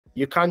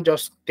You can't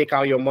just take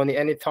out your money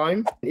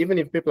anytime. Even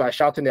if people are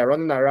shouting, they're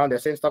running around, they're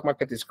saying stock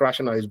market is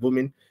crashing or is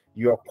booming,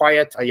 you're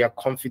quiet and you're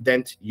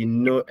confident, you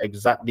know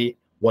exactly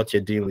what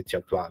you're doing with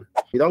your plan.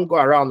 You don't go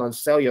around and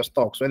sell your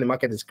stocks when the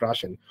market is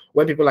crashing,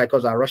 when people like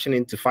us are rushing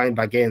in to find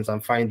bargains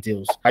and find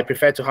deals. I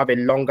prefer to have a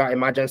longer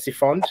emergency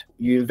fund.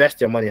 You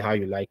invest your money how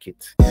you like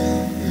it.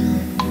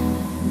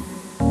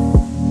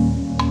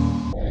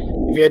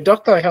 If you're a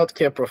doctor or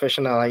healthcare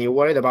professional and you're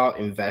worried about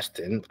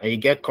investing and you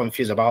get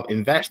confused about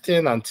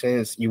investing and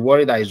things, you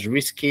worry that it's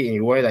risky and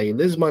you worry that you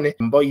lose money,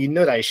 but you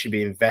know that you should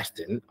be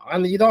investing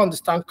and you don't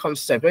understand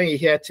concept. When you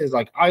hear things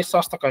like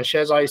ISA, stock and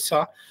shares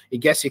ISA, it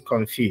gets you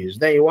confused.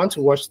 Then you want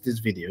to watch this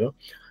video.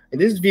 And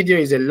this video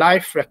is a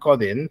live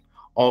recording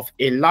of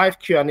a live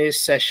Q&A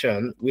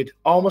session with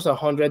almost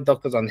 100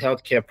 doctors and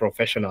healthcare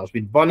professionals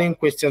with burning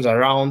questions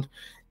around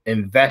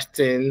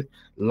investing,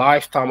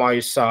 lifetime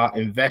ISA,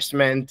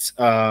 investment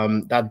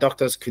that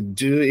doctors could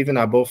do even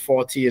above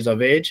 40 years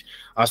of age,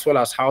 as well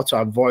as how to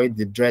avoid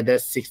the dreaded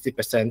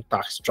 60%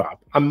 tax trap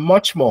and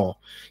much more.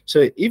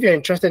 So if you're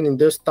interested in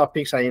those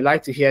topics and you'd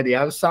like to hear the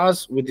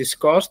answers we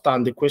discussed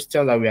and the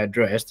questions that we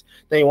addressed,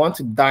 then you want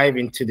to dive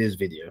into this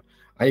video.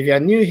 And if you're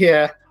new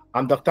here,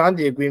 I'm Dr.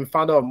 Andy Egwim,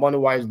 founder of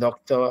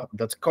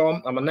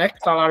MoneyWiseDoctor.com. I'm an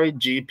ex-salaried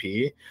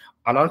GP,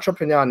 an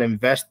entrepreneur and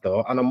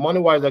investor, and on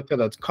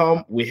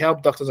MoneyWiseDoctor.com, we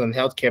help doctors and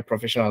healthcare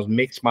professionals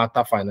make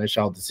smarter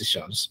financial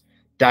decisions.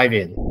 Dive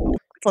in.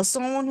 For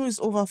someone who is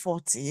over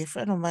 40, a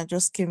friend of mine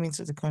just came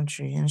into the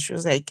country and she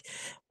was like,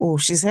 oh,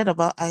 she's heard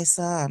about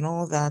ISA and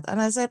all that. And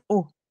I said,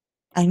 oh,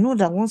 I know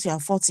that once you are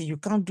 40, you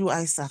can't do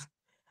ISA.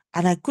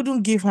 And I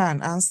couldn't give her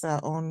an answer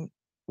on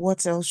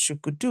what else she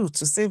could do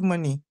to save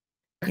money,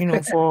 you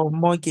know, for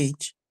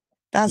mortgage.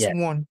 That's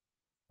one.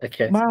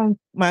 Okay.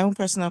 My own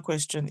personal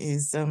question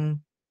is,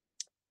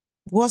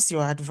 what's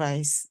your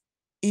advice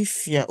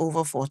if you're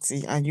over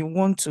 40 and you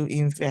want to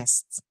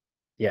invest?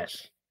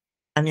 Yes.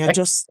 And you're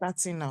just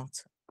starting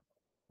out.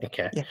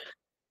 Okay.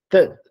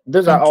 Yeah.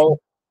 Those are all.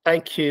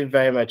 Thank you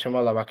very much,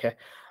 Omalabake.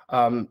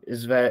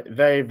 It's very,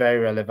 very, very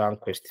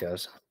relevant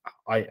questions.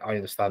 I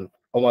understand.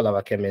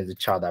 Omalabake means the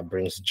child that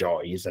brings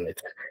joy, isn't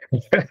it?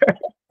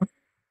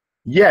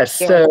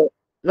 Yes. Yeah. So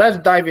let's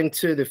dive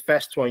into the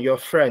first one. Your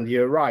friend,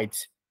 you're right.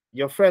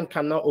 Your friend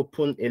cannot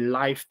open a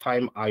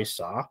lifetime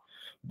ISA,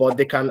 but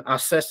they can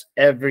access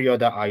every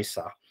other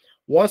ISA.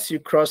 Once you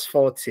cross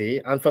 40,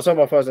 and for some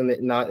of us in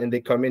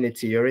the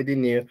community, you already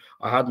knew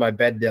I had my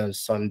birthday on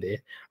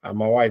Sunday, and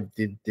my wife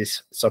did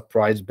this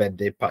surprise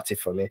birthday party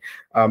for me.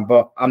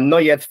 But I'm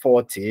not yet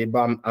 40,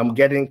 but I'm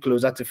getting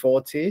closer to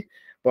 40.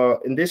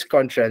 But in this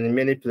country and in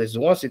many places,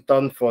 once you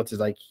turn 40, it's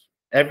like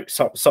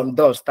some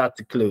doors start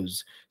to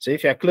close. So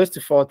if you're close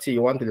to 40,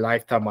 you want the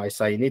lifetime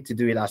ISA, you need to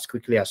do it as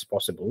quickly as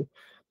possible.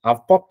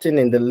 I've popped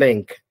in the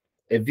link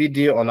a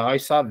video on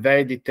ISA,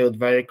 very detailed,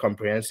 very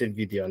comprehensive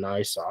video on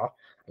ISA.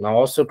 And I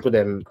also put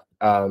an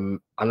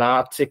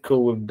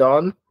article we've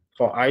done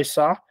for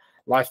ISA,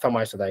 lifetime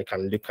ISA, that you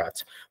can look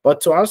at.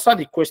 But to answer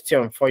the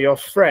question for your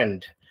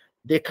friend,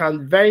 they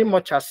can very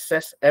much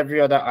access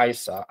every other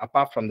ISA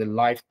apart from the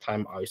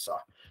lifetime ISA.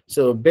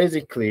 So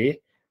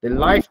basically, the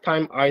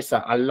lifetime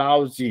ISA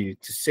allows you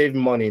to save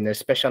money in a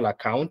special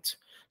account.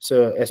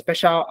 So a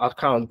special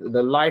account,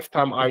 the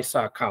lifetime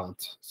ISA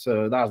account,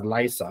 so that's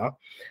LISA,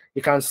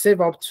 you can save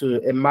up to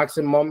a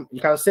maximum,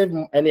 you can save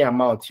any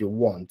amount you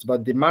want,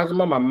 but the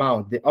maximum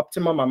amount, the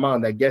optimum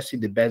amount that gets you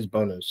the best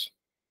bonus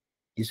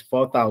is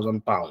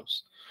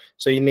 £4,000.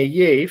 So in a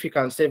year, if you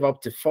can save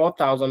up to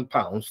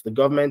 £4,000, the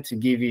government will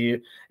give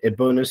you a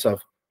bonus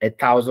of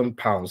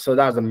 £1,000. So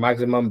that's the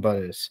maximum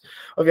bonus.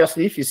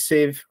 Obviously, if you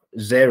save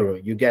zero,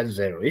 you get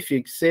zero. If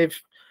you save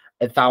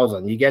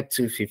 1,000, you get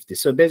 250.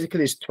 So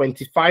basically, it's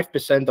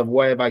 25% of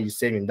whatever you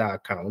save in that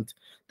account.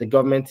 The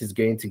government is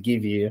going to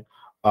give you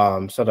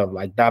sort of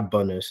like that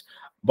bonus,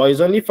 but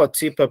it's only for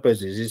two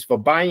purposes. It's for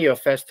buying your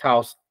first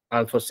house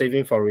and for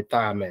saving for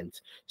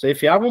retirement. So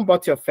if you haven't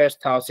bought your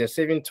first house, you're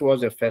saving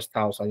towards your first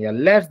house, and you're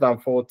less than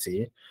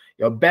 40,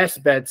 your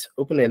best bet,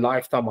 open a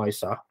lifetime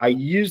ISA.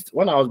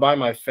 When I was buying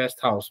my first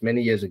house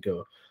many years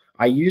ago,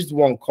 I used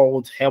one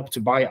called Help to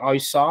Buy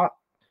ISA.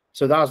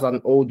 So that's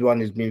an old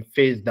one, is being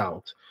phased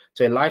out.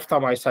 So a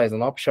lifetime ISA is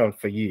an option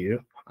for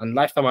you, and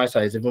lifetime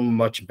ISA is even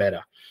much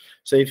better.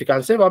 So if you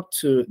can save up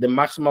to the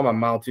maximum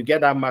amount, you get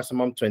that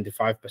maximum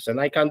 25%.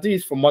 I can do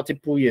it for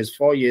multiple years,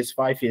 4 years,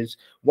 5 years,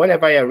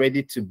 whenever you're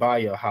ready to buy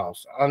your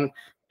house. And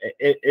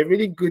a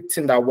really good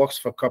thing that works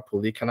for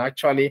couple, you can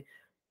actually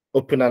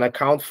open an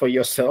account for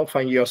yourself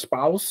and your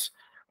spouse,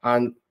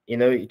 and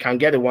you can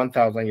get a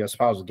 1,000, your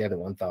spouse will get a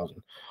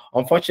 1,000.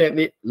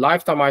 Unfortunately,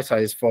 lifetime ISA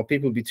is for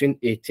people between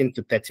 18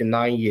 to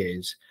 39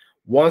 years.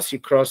 Once you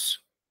cross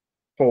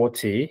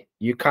 40,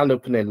 you can't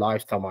open a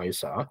lifetime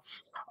ISA.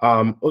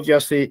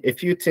 Obviously, a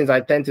few things I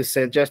tend to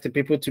suggest to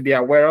people to be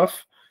aware of.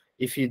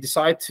 If you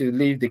decide to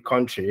leave the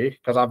country,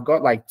 because I've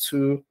got like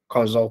 2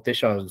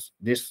 consultations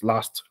this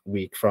last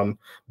week from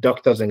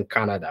doctors in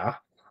Canada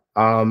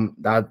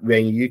that were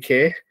in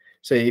UK.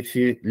 So if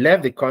you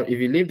leave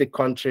the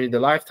country, the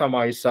lifetime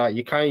ISA,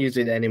 you can't use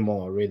it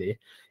anymore, really.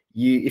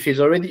 if it's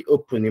already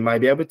open, you might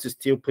be able to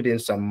still put in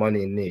some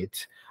money in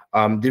it.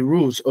 The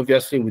rules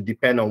obviously would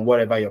depend on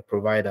whatever your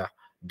provider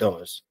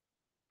does.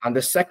 And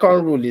the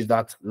second rule is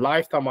that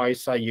lifetime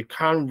ISA, you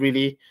can't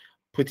really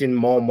put in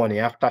more money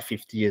after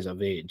 50 years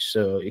of age.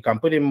 So you can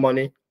put in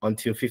money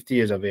until 50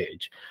 years of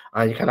age,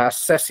 and you can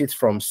access it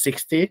from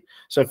 60.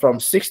 So from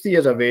 60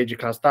 years of age, you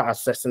can start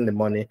accessing the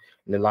money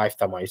in the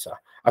lifetime ISA.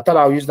 I thought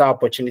I'll use that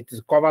opportunity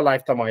to cover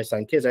lifetime ISA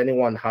in case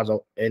anyone has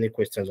any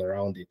questions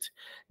around it.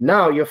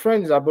 Now, your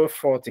friend is above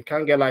 40,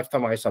 can't get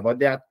lifetime ISA, but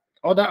there are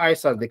other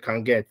ISAs they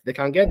can get. They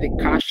can get the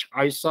cash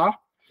ISA.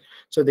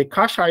 So the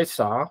cash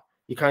ISA,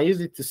 you can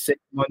use it to save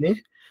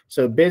money.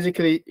 So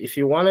basically, if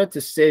you wanted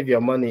to save your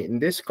money in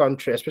this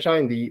country,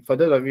 especially for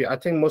those of you, I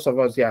think most of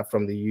us here are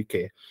from the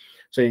UK.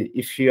 So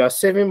if you are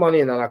saving money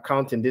in an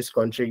account in this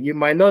country, you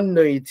might not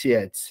know it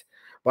yet.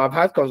 But I've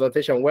had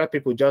consultation where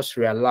people just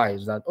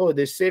realize that, oh,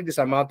 they saved this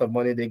amount of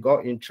money, they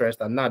got interest,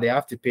 and now they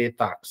have to pay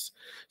tax.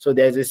 So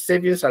there's a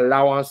savings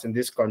allowance in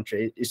this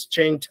country. It's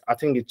changed. I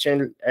think it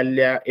changed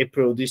earlier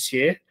April this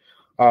year.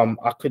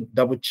 I could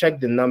double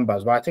check the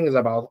numbers, but I think it's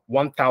about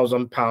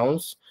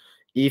 £1,000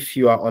 if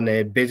you are on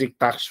a basic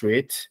tax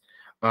rate,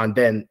 and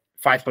then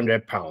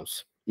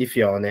 £500 if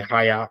you're on a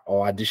higher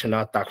or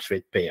additional tax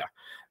rate payer.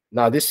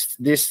 Now, this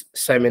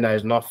seminar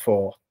is not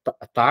for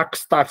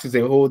tax. Tax is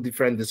a whole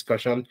different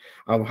discussion.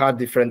 I've had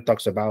different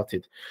talks about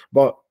it.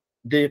 But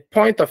the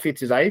point of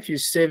it is that if you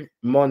save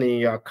money in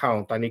your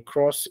account and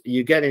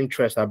you get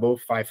interest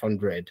above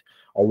 500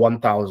 or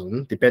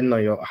 1,000,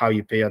 depending on how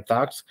you pay your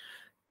tax,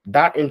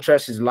 that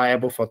interest is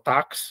liable for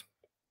tax.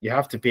 You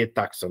have to pay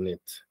tax on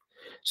it.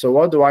 So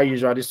what do I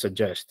usually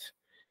suggest?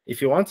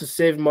 If you want to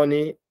save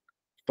money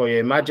for your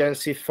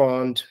emergency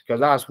fund,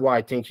 because that's what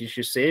I think you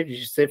should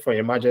save for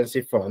your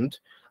emergency fund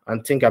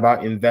and think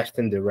about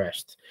investing the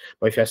rest.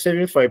 But if you're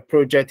saving for a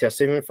project, you're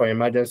saving for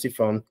emergency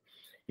fund,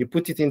 you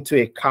put it into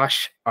a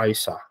cash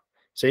ISA.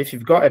 So if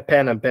you've got a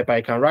pen and paper,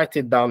 you can write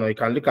it down, or you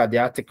can look at the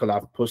article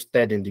I've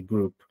posted in the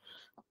group.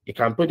 You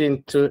can put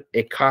into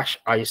a cash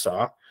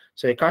ISA.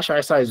 So a cash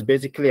ISA is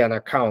basically an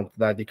account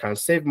that you can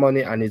save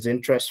money, and the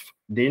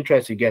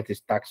interest you get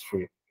is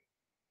tax-free.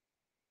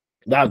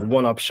 That's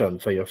one option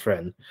for your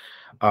friend.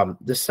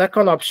 The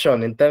second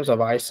option in terms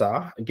of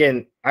ISA,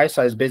 again,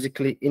 ISA is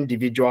basically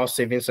individual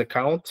savings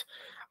account.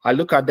 I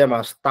look at them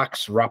as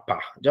tax wrapper.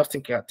 Just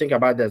think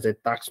about it as a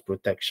tax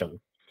protection.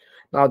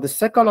 Now, the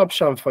second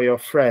option for your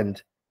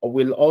friend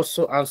will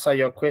also answer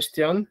your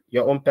question,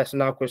 your own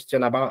personal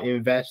question about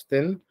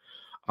investing.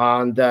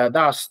 And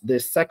that's the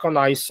second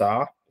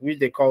ISA, which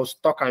they call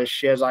stock and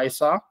shares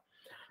ISA.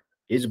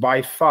 Is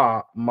by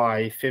far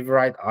my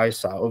favorite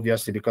ISA,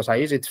 obviously, because I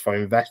use it for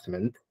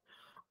investment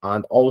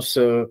and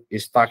also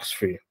is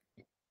tax-free.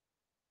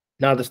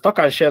 Now, the stock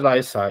and shares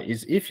ISA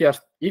is if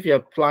you're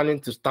planning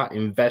to start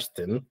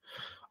investing,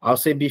 I'll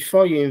say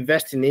before you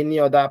invest in any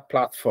other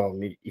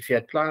platform, if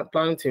you're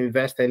planning to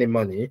invest any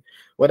money,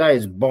 whether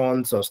it's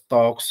bonds or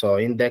stocks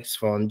or index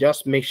fund,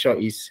 just make sure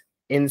it's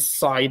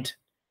inside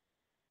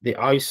the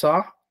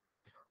ISA.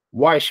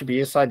 Why it should be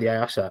inside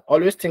the ISA?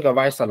 Always think of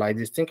ISA like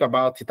this. Think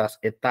about it as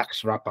a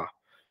tax wrapper.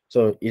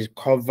 So it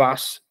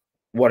covers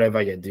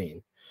whatever you're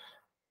doing.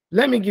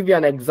 Let me give you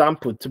an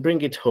example to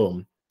bring it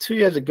home. 2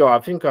 years ago, I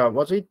think,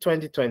 was it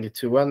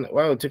 2022, when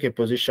we took a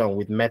position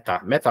with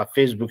Meta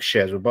Facebook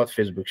shares, we bought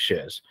Facebook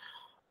shares.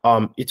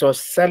 It was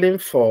selling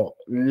for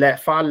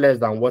far less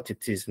than what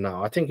it is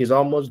now. I think it's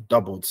almost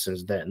doubled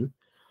since then.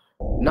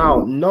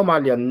 Now,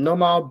 normally, on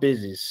normal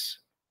basis,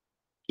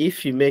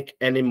 if you make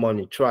any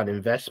money through an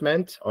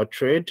investment or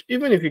trade,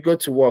 even if you go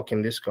to work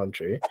in this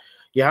country,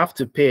 you have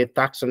to pay a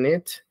tax on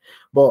it.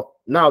 But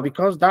now,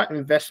 because that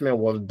investment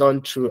was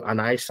done through an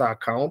ISA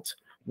account,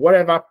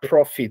 whatever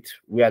profit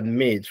we had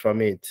made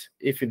from it,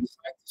 if you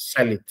decide to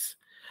sell it,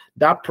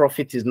 that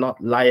profit is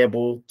not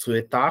liable to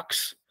a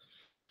tax.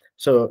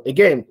 So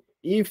again,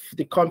 if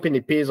the company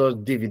pays us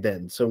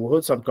dividends, so we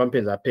hold some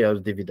companies that pay us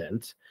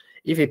dividends.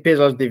 If it pays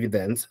us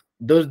dividends,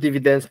 those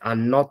dividends are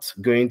not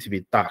going to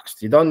be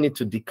taxed. You don't need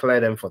to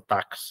declare them for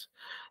tax.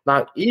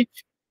 Now, if,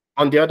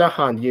 on the other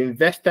hand, you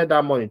invested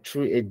that money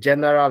through a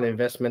general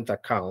investment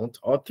account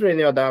or through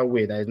any other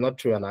way that is not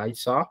through an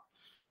ISA,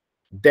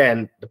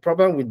 then the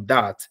problem with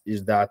that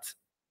is that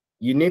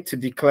you need to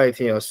declare it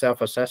in your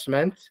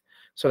self-assessment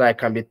so that it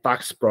can be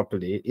taxed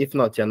properly. If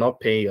not, you're not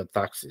paying your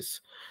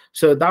taxes.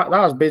 So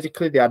that's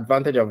basically the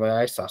advantage of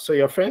an ISA. So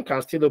your friend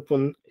can still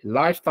open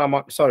a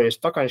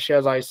stock and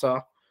shares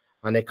ISA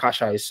and a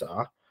cash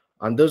ISA,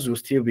 and those will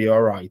still be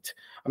all right.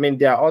 I mean,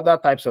 there are other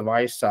types of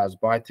ISAs,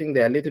 but I think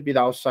they're a little bit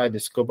outside the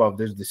scope of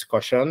this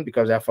discussion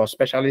because they're for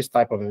specialist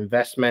type of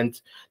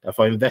investment, they're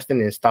for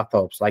investing in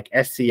startups like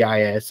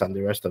SCIS and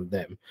the rest of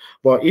them.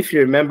 But if you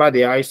remember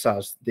the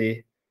ISAs,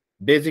 the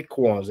basic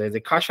ones, there's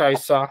a cash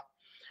ISA,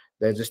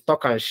 there's a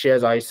stock and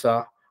shares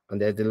ISA, and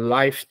there's the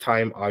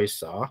lifetime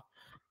ISA.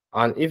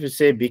 And if you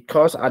say,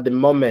 because at the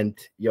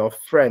moment your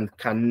friend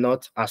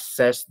cannot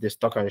access the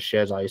stock and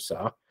shares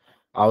ISA,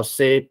 I'll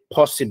say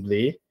your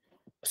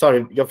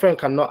friend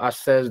cannot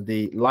access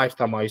the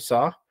lifetime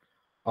ISA,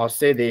 I'll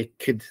say they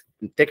could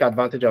take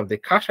advantage of the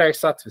cash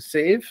ISA to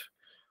save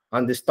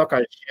and the stock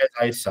and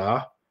shares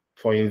ISA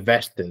for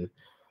investing.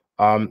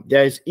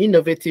 There is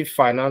innovative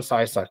finance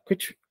ISA,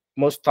 which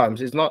most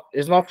times is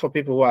not for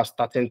people who are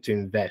starting to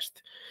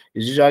invest.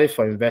 It's usually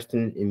for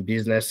investing in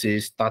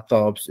businesses,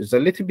 startups. It's a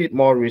little bit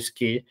more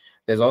risky.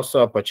 There's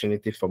also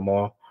opportunity for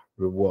more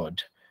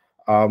reward.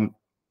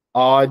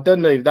 I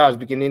don't know if that was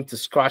beginning to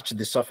scratch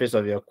the surface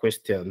of your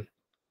question,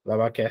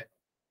 Labake.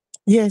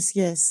 Yes,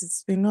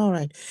 it's been all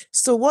right.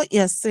 So what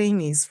you're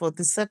saying is for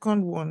the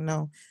second one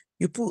now,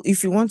 you put,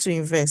 if you want to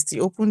invest,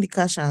 you open the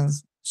cash and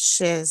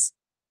shares,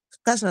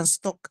 cash and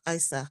stock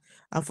ISA,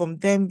 and from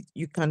them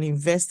you can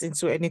invest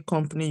into any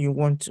company you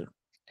want to.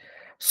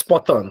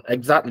 Spot on,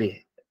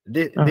 exactly.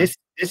 This Oh.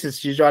 this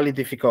is usually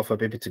difficult for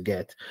people to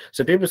get.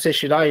 So people say,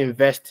 should I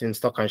invest in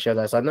stock and shares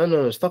ISA?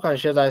 No. Stock and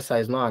shares ISA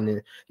is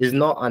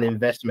not an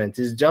investment.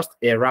 It's just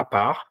a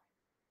wrapper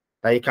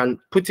that you can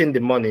put in the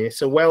money.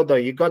 So well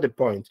done, you got the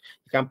point.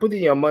 You can put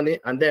in your money,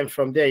 and then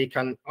from there you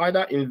can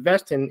either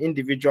invest in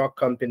individual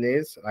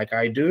companies like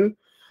I do,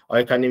 or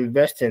you can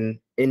invest in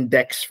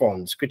index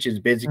funds, which is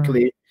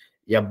basically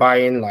you're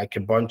buying like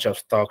a bunch of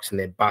stocks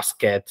in a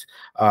basket.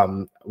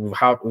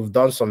 We've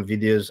done some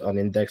videos on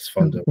index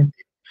funds.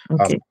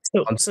 Okay.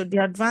 So the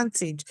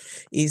advantage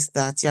is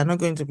that you're not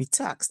going to be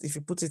taxed if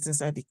you put it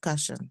inside the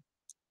cash.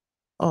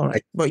 All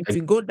right. But if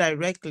you go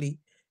directly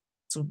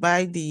to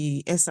buy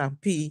the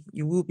S&P,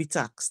 you will be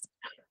taxed.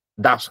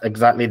 That's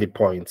exactly the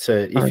point.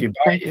 So if you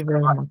buy, thank you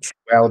very much.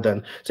 Well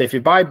done. So if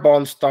you buy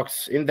bonds,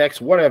 stocks, index,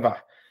 whatever,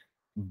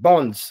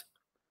 bonds,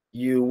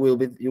 you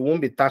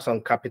won't be taxed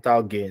on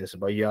capital gains,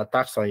 but you are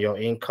taxed on your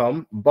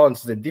income.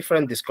 Bonds is a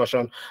different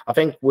discussion. I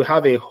think we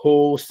have a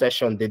whole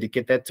session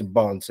dedicated to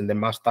bonds in the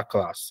master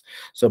class.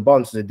 So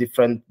bonds is a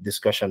different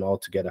discussion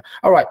altogether.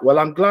 All right. Well,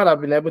 I'm glad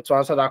I've been able to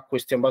answer that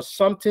question. But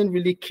something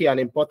really key and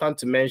important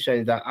to mention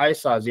is that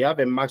ISAs, you have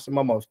a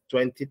maximum of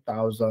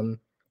 £20,000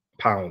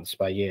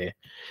 per year,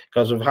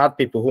 because we've had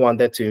people who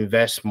wanted to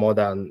invest more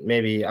than,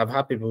 maybe I've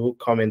had people who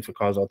come in for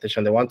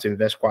consultation, they want to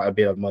invest quite a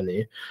bit of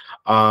money,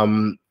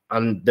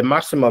 and the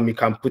maximum you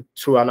can put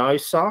through an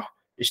ISA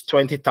is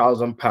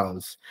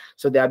 £20,000.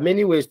 So there are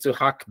many ways to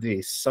hack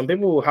this. Some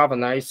people will have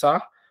an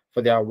ISA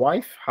for their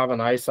wife, have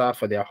an ISA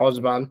for their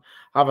husband,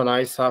 have an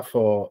ISA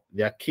for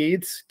their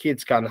kids.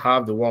 Kids can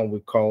have the one we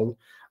call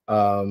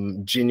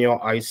junior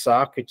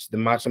ISA, which the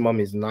maximum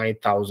is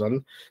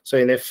 9,000. So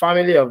in a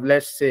family of,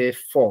 let's say,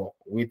 4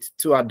 with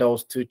 2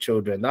 adults, 2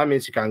 children, that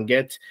means you can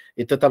get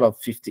a total of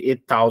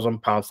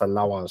 £58,000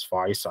 allowance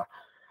for ISA.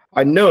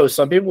 I know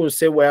some people will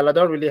say, well, I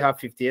don't really have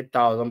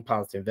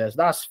 £58,000 to invest.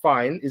 That's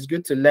fine. It's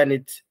good to learn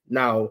it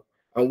now.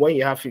 And when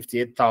you have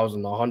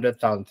 58,000 or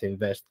 100,000 to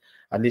invest,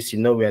 at least you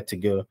know where to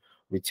go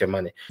with your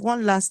money.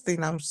 One last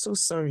thing, I'm so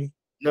sorry.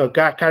 No,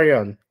 carry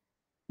on.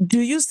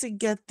 Do you still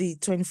get the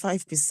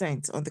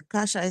 25% on the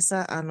cash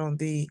ISA and on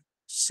the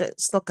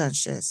stock and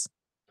shares?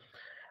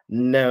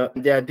 No,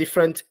 there are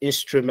different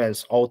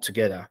instruments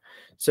altogether.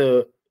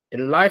 So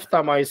in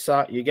lifetime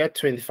ISA, you get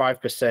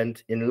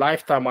 25%. In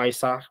lifetime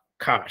ISA,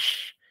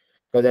 cash.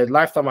 Because there's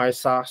lifetime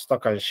ISA,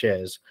 stock and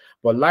shares.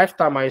 But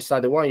lifetime ISA,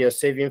 the one you're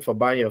saving for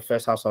buying your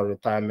first house or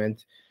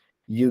retirement,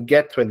 you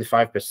get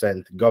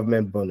 25%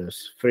 government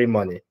bonus, free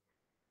money.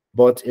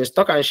 But in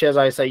stock and shares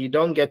ISA, you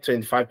don't get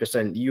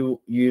 25%. You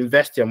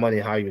invest your money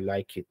how you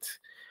like it.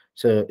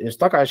 So in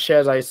stock and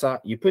shares ISA,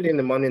 you put in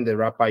the money in the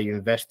wrapper, you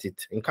invest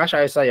it. In cash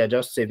ISA, you're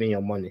just saving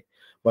your money.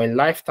 But in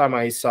lifetime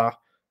ISA,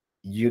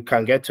 you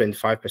can get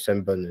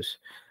 25% bonus.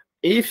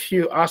 If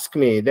you ask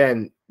me,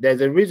 then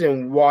there's a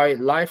reason why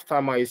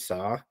lifetime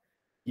ISA,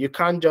 you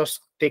can't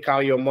just take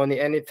out your money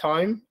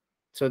anytime.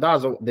 So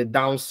that's the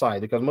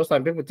downside, because most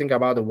time people think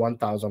about the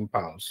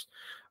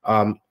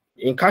 £1,000.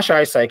 In cash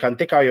ISA, you can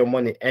take out your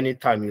money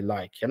anytime you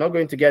like. You're not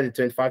going to get the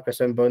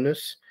 25%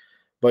 bonus,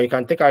 but you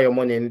can take out your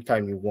money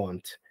anytime you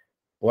want.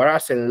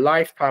 Whereas in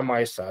lifetime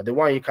ISA, the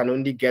one you can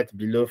only get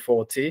below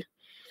 40,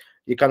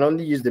 you can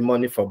only use the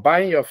money for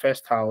buying your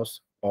first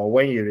house or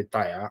when you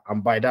retire.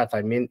 And by that,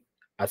 I mean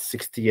at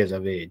 60 years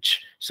of age.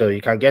 So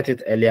you can get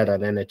it earlier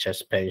than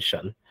NHS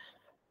pension.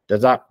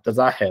 Does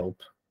that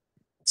help?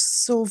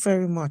 So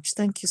very much.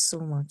 Thank you so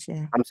much.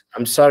 Yeah.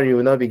 I'm sorry you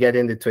will not be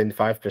getting the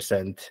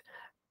 25%.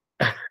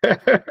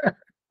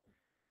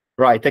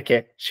 Right.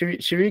 Okay.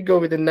 Should we go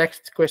with the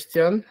next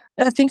question?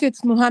 I think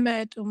it's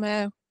Mohammed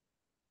Umar.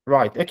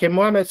 Right. Okay,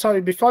 Mohammed,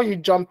 sorry, before you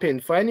jump in,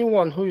 for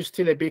anyone who is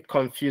still a bit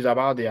confused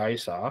about the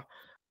ISA,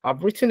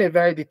 I've written a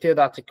very detailed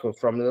article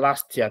from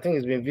last year. I think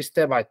it's been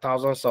visited by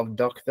thousands of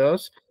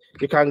doctors.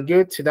 You can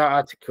go to that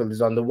article,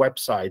 it's on the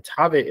website,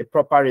 have a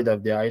proper read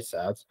of the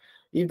ISAs.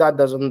 If that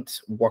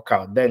doesn't work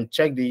out, then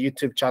check the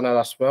YouTube channel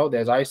as well.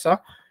 There's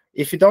ISA.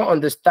 If you don't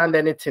understand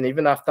anything,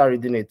 even after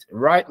reading it,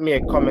 write me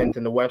a comment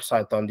in the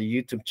website on the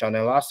YouTube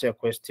channel, ask your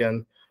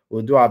question.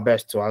 We'll do our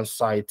best to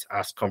answer it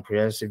as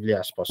comprehensively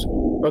as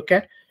possible.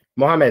 Okay?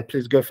 Mohammed,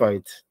 please go for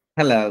it.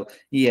 Hello.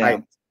 Yeah.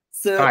 Hi.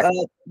 So Hi.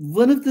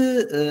 one of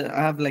the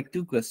I have like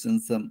 2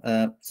 questions.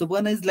 So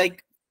one is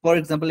like, for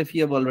example, if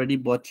you have already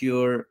bought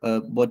your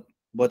bought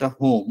a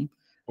home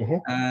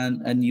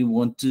and you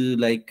want to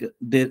like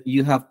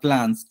you have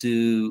plans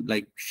to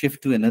like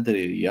shift to another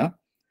area.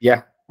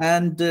 Yeah.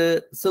 And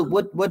so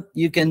what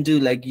you can do,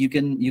 like you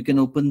can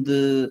open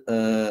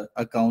the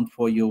account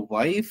for your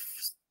wife,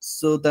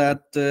 so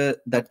that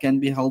that can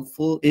be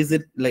helpful. Is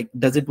it like,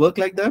 does it work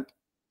like that?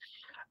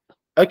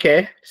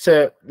 Okay,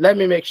 so let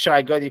me make sure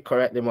I got it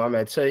correctly,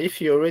 Mohammed. So if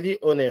you already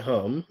own a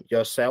home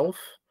yourself,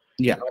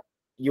 Yeah.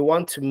 you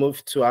want to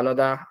move to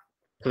another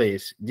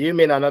place. Do you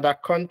mean another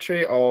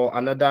country or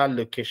another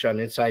location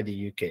inside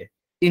the UK?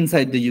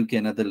 Inside the UK,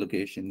 another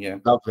location. Yeah.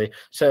 Lovely.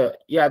 So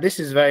yeah, this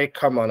is very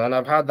common, and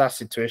I've had that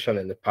situation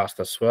in the past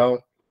as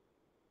well.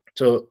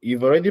 So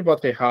you've already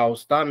bought a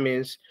house. That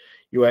means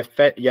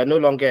you're no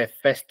longer a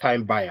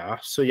first-time buyer.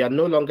 So you're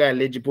no longer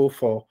eligible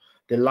for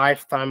the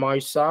lifetime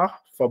ISA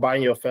for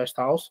buying your first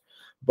house.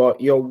 But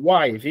your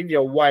wife, if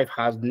your wife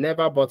has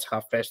never bought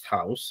her first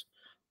house,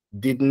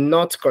 did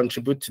not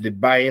contribute to the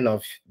buying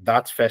of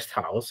that first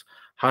house,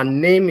 her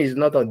name is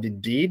not on the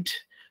deed,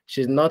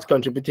 she's not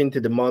contributing to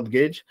the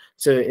mortgage.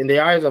 So in the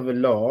eyes of the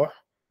law,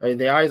 in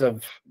the eyes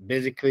of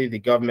basically the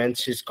government,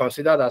 she's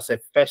considered as a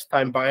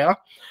first-time buyer.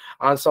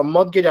 And some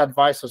mortgage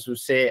advisors will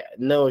say,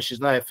 no, she's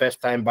not a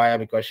first-time buyer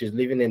because she's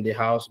living in the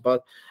house.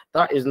 But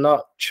that is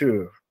not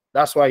true.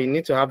 That's why you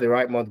need to have the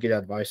right mortgage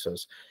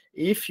advisors.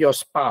 If your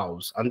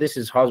spouse, and this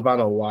is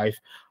husband or wife,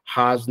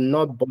 has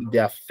not bought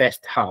their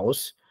first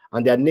house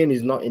and their name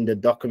is not in the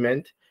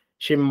document,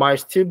 she might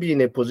still be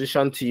in a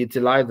position to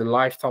utilize the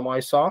lifetime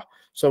ISA.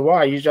 So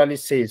what I usually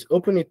say is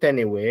open it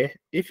anyway.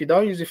 If you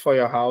don't use it for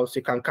your house,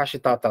 you can cash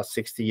it out at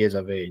 60 years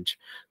of age.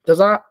 Does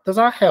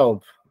that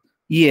help?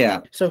 Yeah.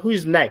 So who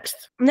is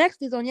next?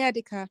 Next is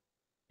Onyedika.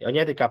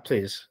 Onyedika,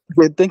 please.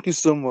 Okay, thank you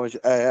so much.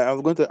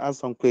 I'm going to ask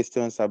some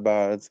questions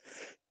about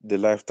the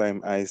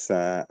lifetime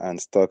ISA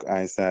and stock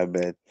ISA,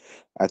 but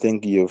I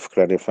think you've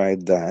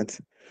clarified that.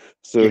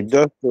 So Good.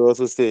 just to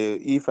also say,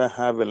 if I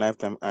have a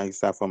lifetime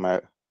ISA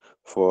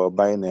for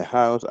buying a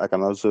house, I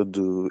can also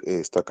do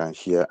a stock and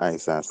share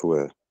ISA as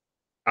well.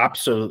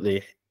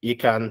 Absolutely. You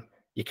can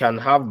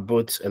have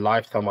both a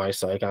lifetime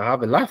ISA. You can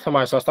have a lifetime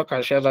ISA, stock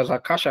and shares ISA,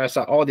 cash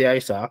ISA, all the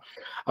ISA,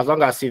 as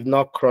long as you've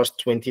not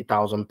crossed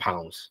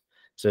 £20,000.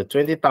 So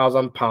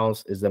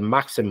 £20,000 is the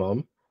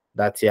maximum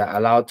that you're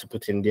allowed to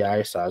put in the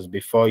ISAs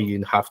before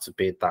you have to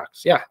pay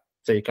tax. Yeah.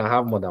 So you can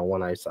have more than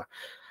one ISA.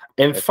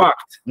 In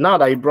fact, now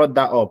that you brought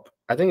that up,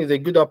 I think it's a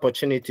good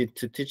opportunity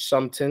to teach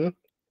something.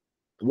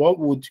 What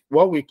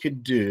we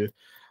could do,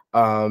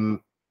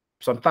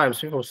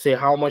 sometimes people say,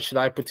 how much should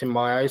I put in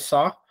my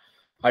ISA?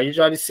 I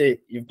usually say,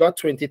 you've got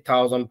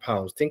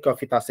 £20,000. Think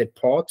of it as a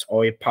pot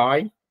or a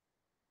pie.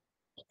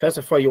 First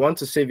of all, you want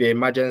to save your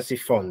emergency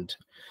fund.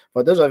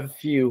 For those of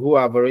you who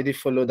have already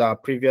followed our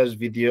previous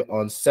video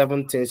on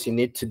 7 things you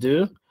need to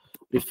do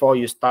before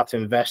you start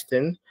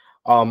investing,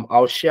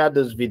 I'll share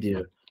this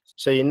video.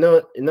 So you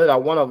know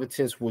that one of the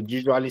things we'd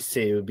usually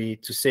say would be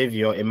to save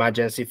your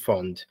emergency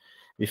fund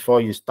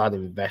before you start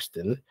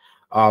investing.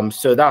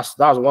 So that's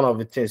one of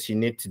the things you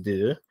need to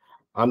do.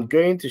 I'm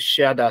going to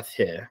share that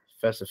here.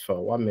 First of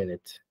all, 1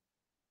 minute.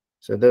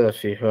 So those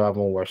of you who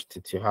haven't watched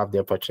it, you have the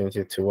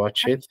opportunity to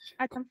watch it.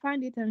 I can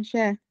find it and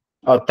share.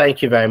 Oh,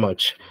 thank you very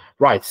much.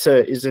 Right, so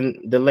it's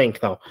in the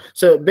link now.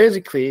 So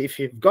basically, if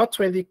you've got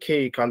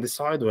 20K, you can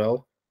decide,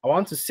 well, I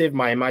want to save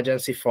my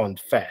emergency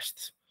fund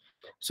first.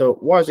 So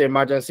what's the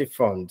emergency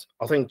fund?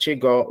 I think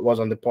Chigo was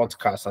on the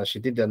podcast and she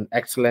did an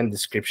excellent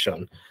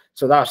description.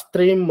 So that's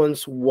 3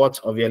 months worth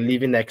of your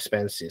living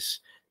expenses.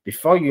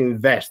 Before you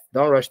invest,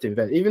 don't rush to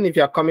invest. Even if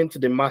you're coming to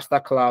the master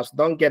class,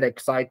 don't get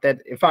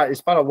excited. In fact,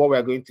 it's part of what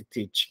we're going to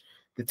teach.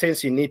 The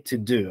things you need to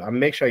do, and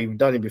make sure you've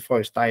done it before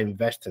you start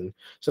investing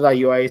so that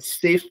you are a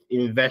safe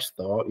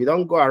investor. You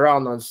don't go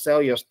around and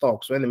sell your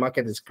stocks when the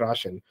market is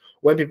crashing,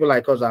 when people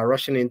like us are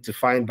rushing in to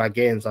find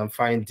bargains and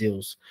find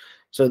deals.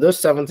 So those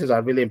 7 things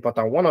are really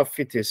important. One of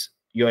it is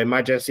your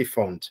emergency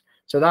fund.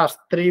 So that's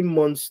 3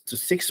 months to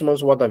 6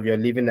 months worth of your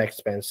living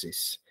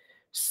expenses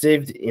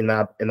saved in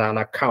an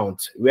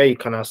account where you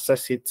can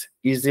access it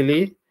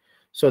easily.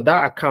 So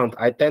that account,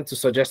 I tend to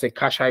suggest a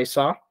cash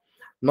ISA,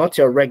 not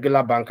your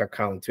regular bank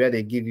account where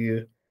they give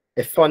you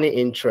a funny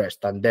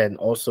interest and then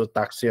also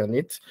tax you on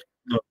it.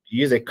 So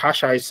you use a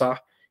cash ISA,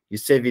 you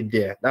save it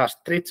there. That's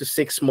 3 to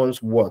 6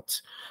 months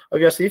worth.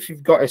 Obviously, if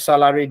you've got a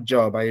salaried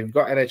job and you've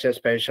got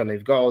NHS pension,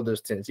 you've got all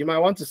those things, you might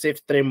want to save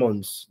 3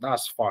 months.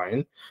 That's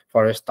fine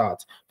for a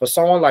start. For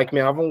someone like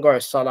me, I haven't got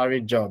a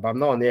salaried job. I'm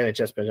not on the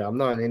NHS pension. I'm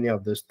not on any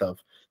of this stuff.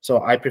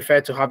 So I prefer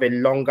to have a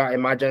longer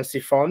emergency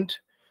fund.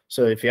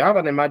 So if you have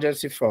an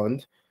emergency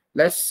fund,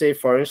 let's say,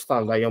 for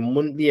instance, that your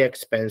monthly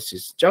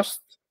expenses,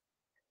 just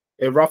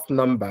a rough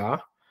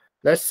number,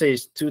 let's say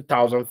it's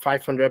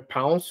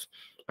 £2,500,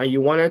 and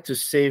you wanted to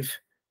save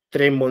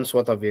 3 months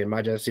worth of your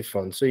emergency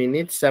fund. So you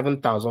need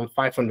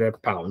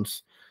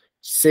 £7,500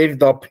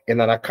 saved up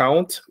in an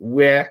account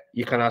where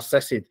you can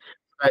access it.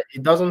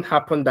 It doesn't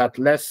happen that,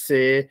 let's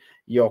say,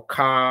 your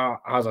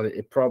car has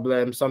a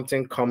problem,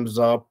 something comes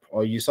up,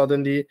 or you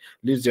suddenly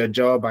lose your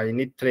job and you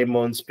need 3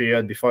 months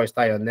period before you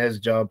start your next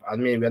job. I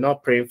mean, we're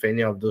not praying for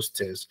any of those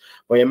things,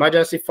 but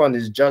emergency fund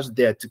is just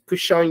there to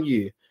cushion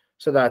you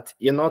so that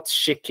you're not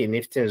shaking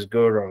if things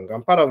go wrong.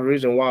 And part of the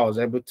reason why I was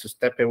able to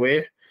step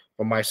away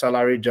from my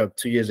salary job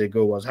 2 years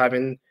ago was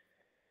having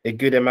a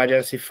good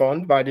emergency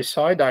fund by the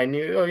side. I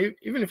knew,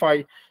 even if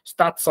I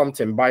start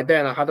something, by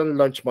then I hadn't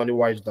launched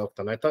Moneywise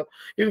Doctor. And I thought,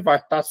 even if I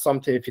start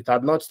something, if it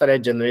had not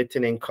started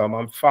generating income,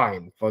 I'm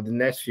fine for the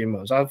next few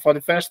months. And for the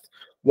first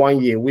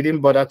 1 year, we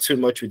didn't bother too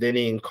much with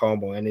any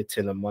income or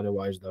anything on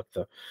Moneywise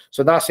Doctor.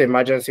 So that's the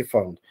emergency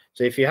fund.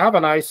 So if you have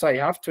an ISA, you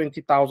have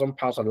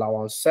 £20,000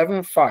 allowance,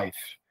 7.5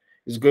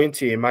 is going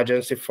to your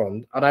emergency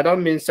fund. And I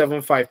don't mean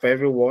 7.5 for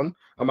everyone.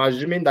 I'm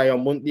assuming that your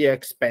monthly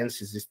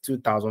expenses is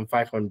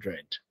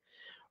 2,500.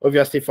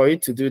 Obviously, for you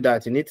to do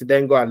that, you need to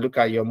then go and look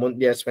at your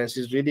monthly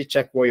expenses, really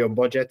check what your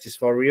budget is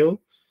for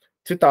real.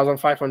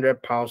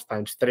 £2,500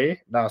 times 3,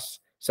 that's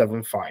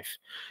 7.5.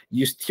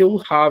 You still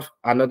have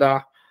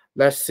another,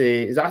 let's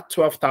say, is that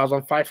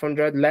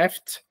 12,500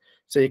 left?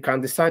 So you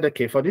can decide,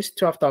 okay, for this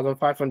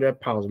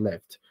 £12,500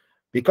 left,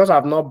 because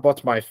I've not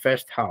bought my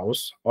first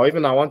house, or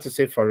even I want to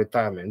save for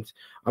retirement,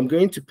 I'm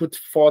going to put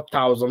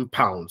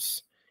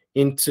 £4,000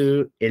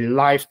 into a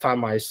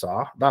lifetime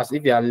ISA. That's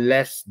if you are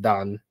less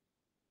than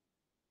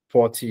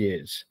 40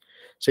 years.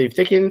 So you've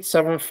taken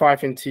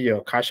 7.5 into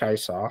your cash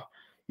ISA,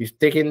 you've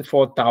taken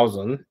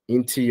 4,000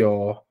 into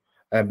your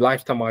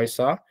lifetime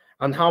ISA,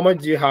 and how much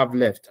do you have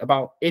left?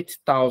 About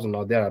 8,000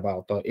 or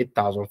thereabout, or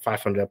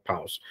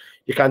 £8,500.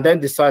 You can then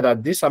decide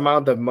that this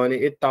amount of money,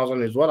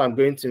 8,000, is what I'm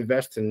going to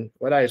invest in,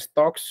 whether it's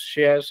stocks,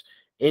 shares,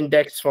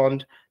 index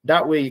fund.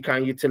 That way you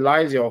can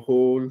utilize your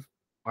whole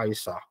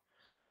ISA.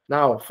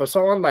 Now, for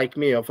someone like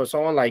me or for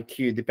someone like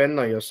you, depending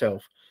on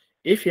yourself,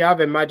 if you have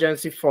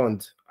emergency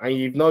fund and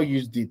you've not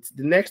used it,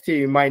 the next year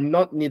you might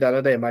not need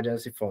another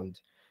emergency fund.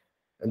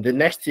 And the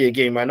next year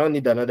again, you might not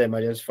need another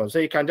emergency fund. So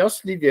you can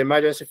just leave the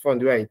emergency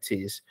fund where it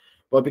is.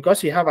 But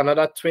because you have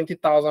another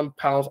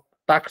 £20,000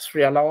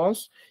 tax-free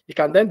allowance, you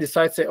can then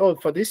decide, say, oh,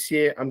 for this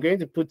year, I'm going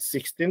to put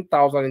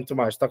 16,000 into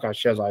my stock and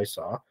shares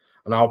ISA,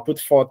 and I'll put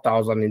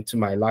 4,000 into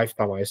my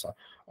lifetime ISA.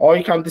 Or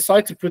you can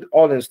decide to put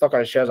all in stock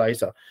and shares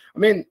ISA. I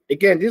mean,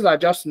 again, these are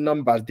just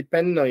numbers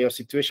depending on your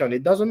situation.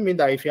 It doesn't mean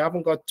that if you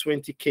haven't got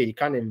 20K, you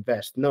can't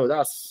invest. No,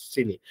 that's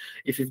silly.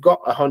 If you've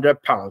got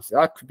 £100,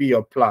 that could be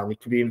your plan. You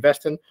could be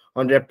investing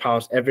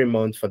 £100 every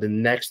month for the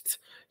next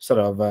sort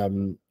of,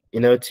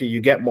 till you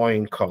get more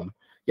income.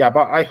 Yeah,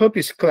 but I hope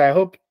it's clear.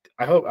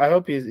 I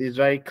hope it's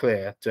very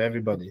clear to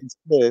everybody.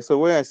 Yeah, so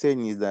what I'm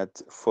saying is that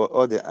for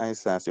all the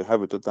ISAs, you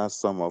have a total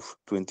sum of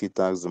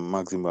 20,000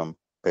 maximum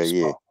per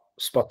year.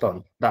 Spot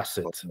on. That's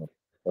it.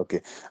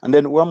 Okay. And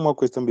then one more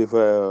question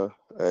before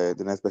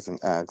the next person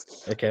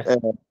asks. Okay.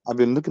 I've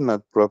been looking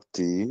at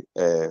property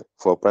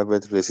for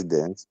private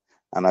residence,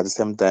 and at the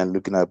same time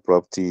looking at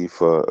property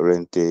for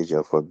rentage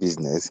or for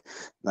business.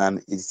 And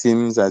it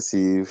seems as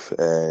if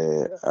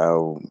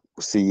I'm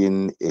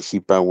seeing a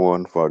cheaper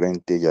one for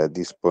rentage at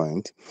this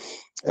point.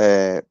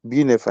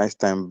 Being a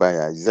first-time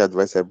buyer, is it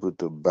advisable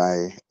to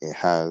buy a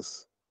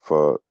house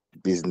for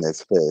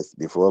business first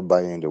before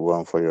buying the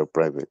one for your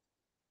private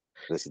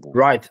residence?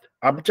 Right.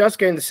 I'm just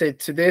going to say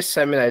today's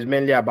seminar is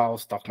mainly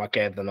about stock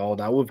market and all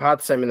that. We've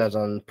had seminars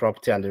on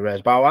property and the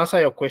rest, but I'll answer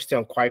your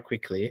question quite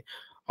quickly.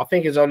 I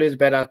think it's always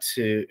better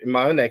to, in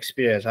my own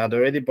experience, I'd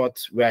already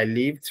bought where I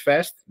lived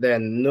first,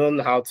 then known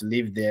how to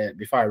live there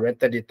before I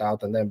rented it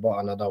out and then bought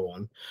another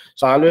one.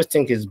 So I always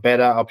think it's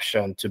better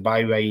option to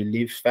buy where you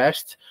live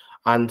first.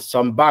 And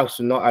some banks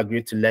will not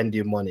agree to lend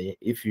you money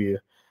if you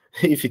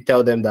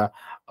tell them that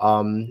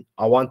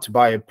I want to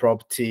buy a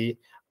property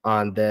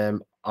and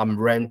I'm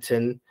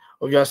renting.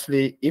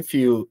 Obviously, if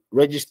you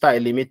register a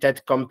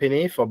limited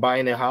company for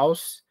buying a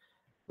house,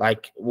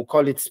 like we'll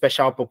call it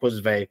special purpose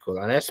vehicle,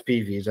 an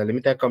SPV is a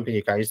limited company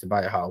you can use to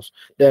buy a house,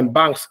 then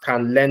banks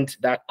can lend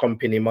that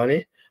company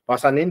money. But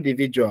as an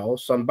individual,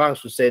 some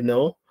banks will say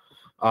no.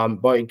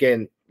 But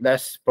again,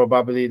 let's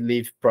probably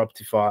leave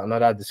property for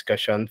another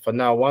discussion. For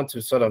now, I want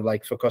to sort of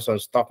like focus on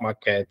stock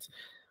market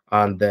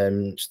and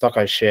then stock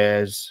and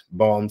shares,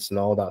 bonds, and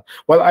all that.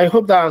 Well, I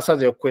hope that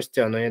answers your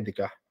question,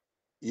 Oyedika.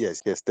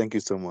 Yes, thank you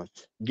so much.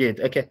 Good.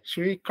 Okay,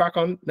 should we crack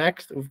on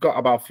next? We've got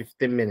about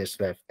 15 minutes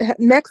left.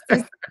 Next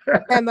is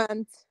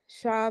Hemant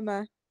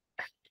Sharma.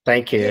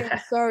 Thank you. I'm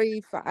sorry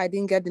if I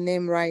didn't get the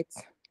name right.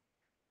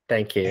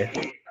 Thank you.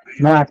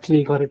 No,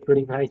 actually got it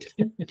pretty right.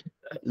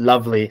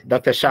 Lovely.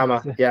 Dr.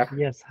 Sharma, yeah.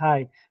 Yes,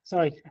 hi.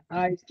 Sorry,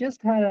 I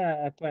just had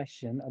a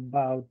question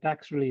about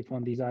tax relief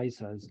on these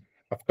ISAs.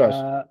 Of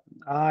course.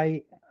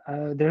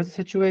 There's a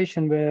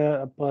situation where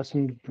a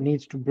person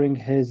needs to bring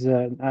his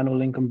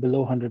annual income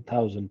below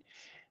 100,000.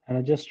 And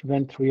I just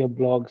went through your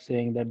blog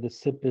saying that the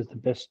SIP is the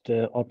best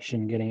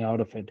option getting out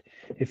of it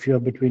if you're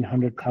between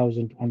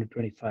 100,000 to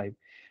 125.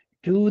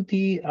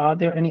 Are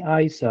there any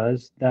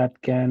ISAs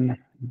that can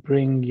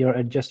bring your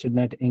adjusted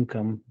net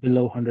income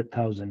below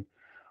 100,000?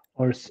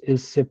 Or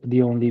is SIP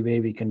the only way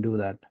we can do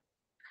that?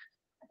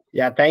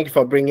 Yeah, thank you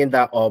for bringing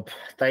that up.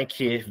 Thank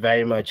you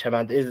very much,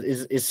 Hemant.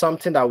 It's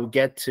something that we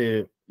get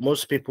to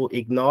most people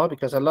ignore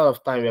because a lot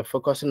of time we're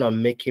focusing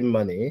on making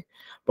money,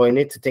 but you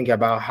need to think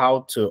about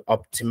how to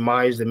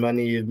optimize the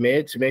money you've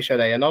made to make sure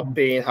that you're not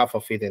paying half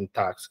of it in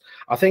tax.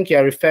 I think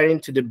you're referring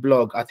to the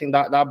blog. I think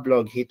that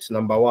blog hits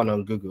 #1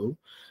 on Google.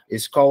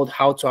 It's called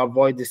How to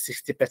Avoid the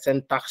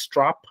 60% Tax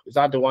Trap. Is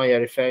that the one you're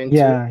referring to?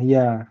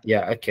 Yeah.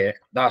 Yeah, okay.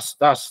 That's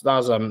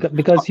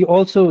Because you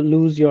also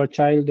lose your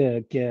child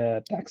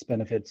tax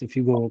benefits if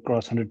you go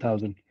across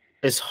 100,000.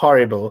 it's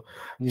horrible.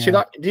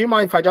 Yeah. Do you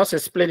mind if I just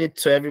explain it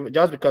to everyone?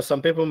 Just because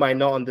some people might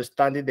not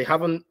understand it, they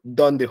haven't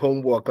done the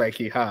homework like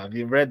you have.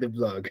 You've read the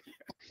blog.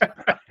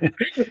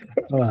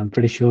 Oh, I'm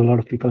pretty sure a lot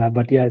of people have,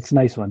 but yeah, it's a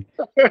nice one.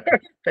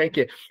 Thank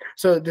you.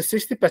 So the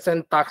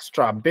 60% tax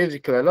trap,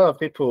 basically, a lot of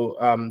people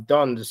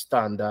don't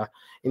understand that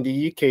in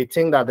the UK,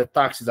 think that the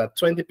tax is at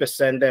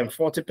 20%, then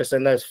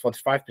 40%, then it's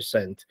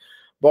 45%.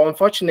 But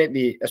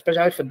unfortunately,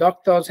 especially for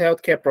doctors,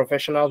 healthcare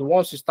professionals,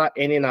 once you start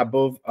earning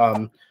above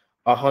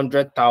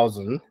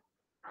 100,000,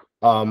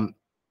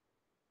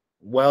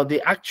 well,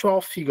 the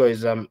actual figure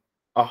is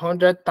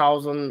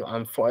 100,000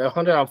 and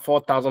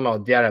 104,000 or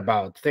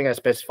thereabout. I think I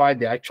specified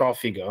the actual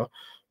figure.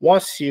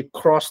 Once you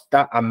cross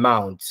that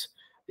amount,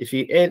 if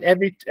you earn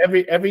every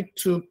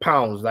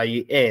 £2 that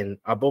you earn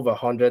above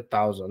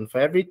 100,000, for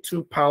every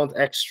 £2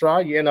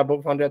 extra you earn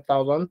above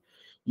 100,000,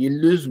 you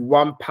lose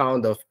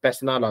 £1 of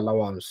personal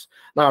allowance.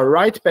 Now,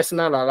 write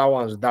personal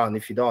allowance down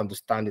if you don't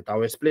understand it.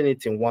 I'll explain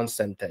it in one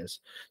sentence.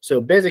 So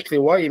basically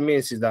what it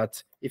means is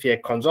that if you're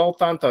a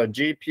consultant or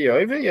GP or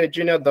even you're a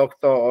junior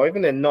doctor or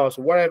even a nurse,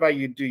 whatever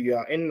you do, you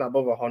are earning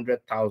above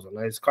 100,000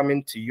 and it's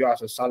coming to you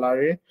as a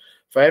salary.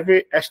 For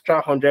every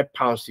extra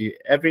 £100,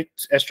 every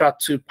extra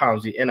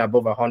 £2 you earn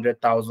above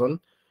 100,000,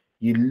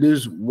 you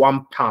lose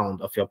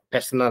 £1 of your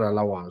personal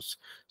allowance.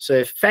 So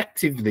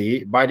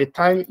effectively, by the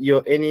time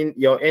your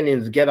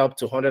earnings get up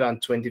to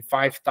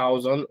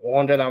 125,000,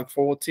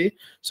 140,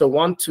 so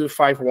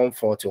 125,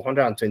 140,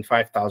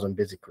 125,000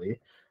 basically,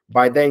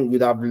 by then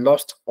you'd have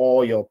lost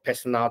all your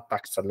personal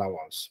tax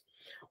allowance.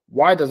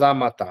 Why does that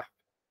matter?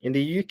 In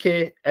the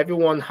UK,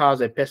 everyone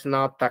has a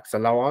personal tax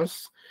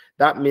allowance.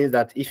 That means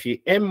that if you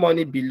earn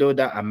money below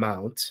that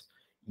amount,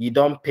 you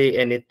don't pay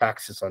any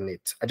taxes on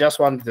it. I just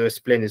wanted to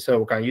explain it so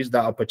we can use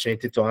that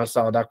opportunity to answer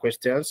other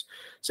questions.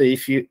 So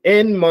if you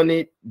earn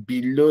money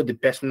below the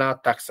personal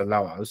tax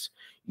allowance,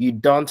 you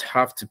don't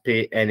have to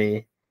pay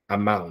any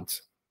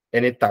amount,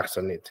 any tax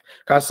on it.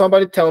 Can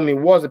somebody tell me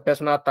what's the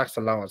personal tax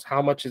allowance?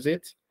 How much is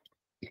it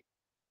in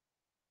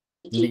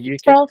the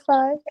UK?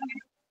 12,500.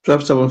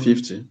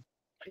 12,750.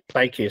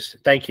 Thank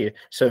you.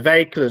 So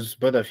very close,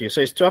 both of you.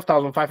 So it's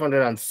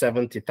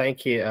 12,570.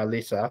 Thank you,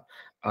 Lisa.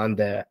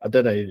 And I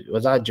don't know,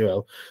 was that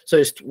Joel? So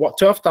it's what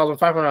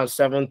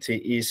 12,570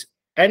 is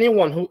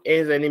anyone who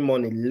earns any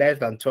money less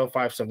than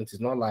 12,570 is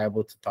not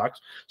liable to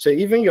tax. So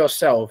even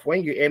yourself,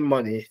 when you earn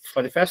money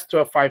for the first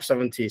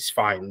 12,570 is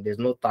fine. There's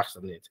no tax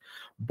on it.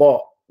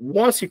 But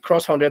once you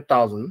cross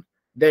 100,000,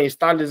 then you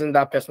start losing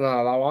that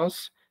personal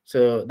allowance.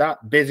 So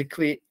that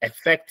basically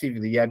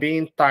effectively you're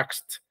being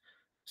taxed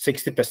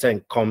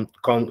 60%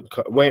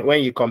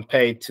 when you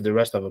compare it to the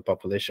rest of the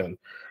population.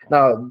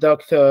 Now,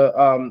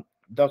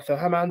 Dr.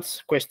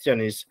 Hammond's question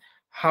is,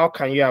 how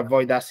can you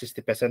avoid that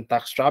 60%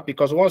 tax trap?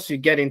 Because once you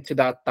get into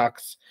that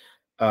tax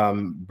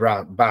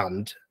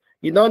band,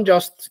 you don't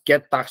just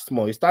get taxed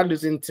more. You start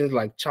losing things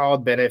like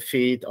child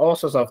benefit, all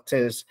sorts of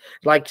things,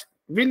 like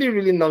really,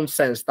 really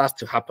nonsense starts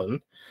to happen.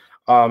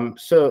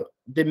 So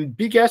the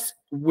biggest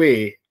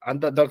way, and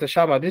Dr.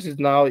 Sharma, this is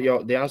now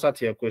the answer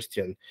to your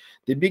question.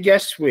 The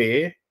biggest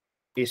way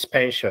is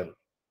pension.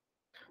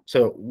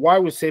 So why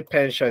we say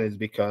pension is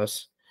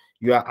because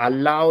you are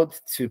allowed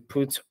to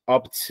put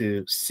up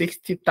to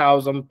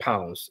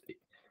 £60,000. I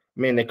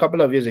mean, a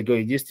couple of years ago,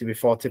 it used to be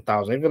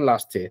 40,000, even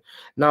last year.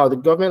 Now the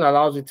government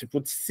allows you to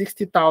put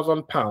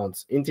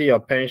 £60,000 into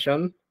your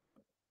pension,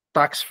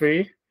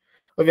 tax-free.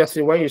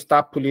 Obviously, when you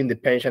start pulling the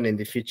pension in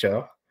the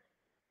future,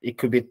 it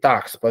could be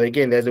taxed. But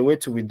again, there's a way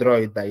to withdraw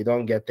it that you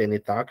don't get any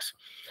tax.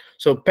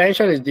 So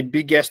pension is the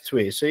biggest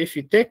way. So if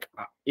you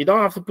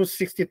don't have to put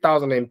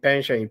 60,000 in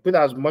pension, you put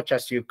as much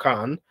as you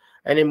can,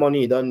 any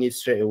money you don't need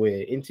straight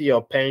away into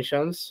your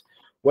pensions,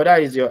 whether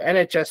it's your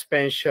NHS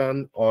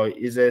pension or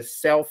is a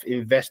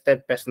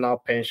self-invested personal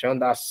pension,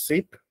 that's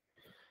SIP.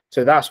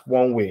 So that's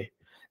one way.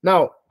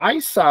 Now,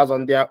 ISAs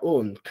on their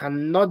own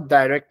cannot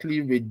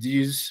directly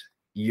reduce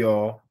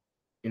your,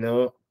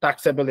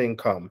 taxable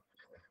income,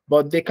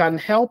 but they can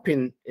help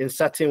in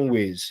certain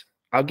ways.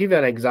 I'll give you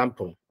an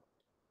example.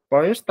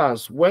 For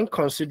instance, when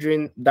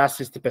considering that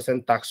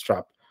 60% tax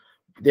trap,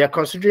 they are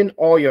considering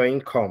all your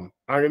income.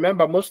 And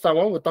remember, most of the time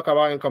when we talk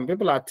about income,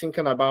 people are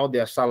thinking about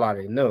their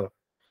salary. No,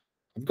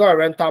 I've got a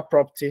rental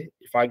property.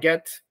 If I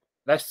get,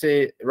 let's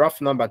say,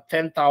 rough number,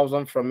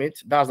 10,000 from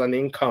it, that's an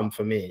income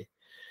for me.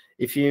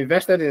 If you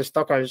invested in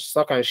stock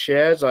and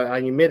shares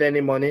and you made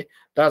any money,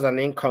 that's an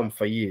income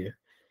for you.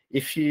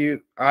 If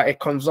you are a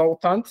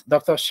consultant,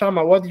 Dr.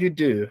 Sharma, what do you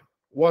do?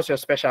 What's your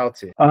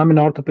specialty? I'm in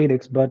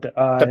orthopedics, but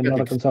I'm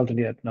not a consultant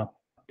yet. No.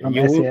 I'm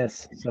You will,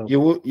 SAS, so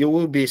you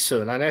will be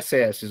soon. And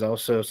SAS is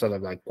also sort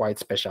of like quite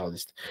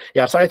specialist.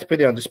 Yeah, sorry to put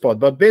you on the spot,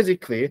 but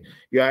basically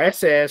you are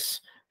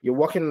SAS, you're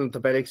working in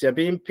orthopedics, you're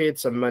being paid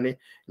some money.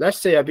 Let's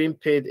say you're being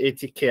paid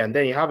 80K, and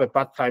then you have a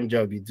part-time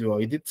job you do, or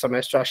you did some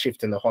extra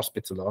shift in the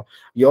hospital, or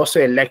you're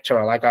also a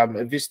lecturer. Like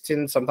I'm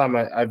visiting,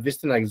 sometimes I'm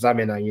visiting an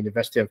examiner at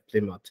University of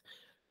Plymouth.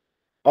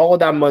 All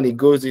that money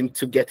goes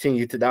into getting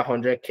you to that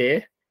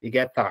 100K, you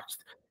get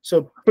taxed.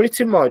 So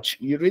pretty much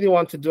you really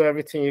want to do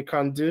everything you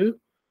can do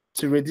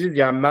to reduce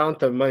the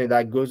amount of money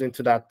that goes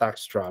into that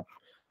tax trap.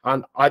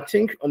 And I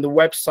think on the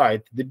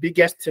website, the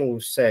biggest thing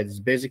we've said is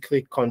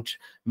basically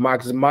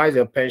maximize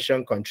your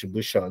pension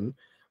contribution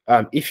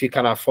if you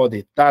can afford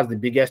it. That's the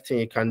biggest thing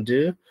you can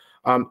do.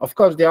 Of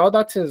course, there are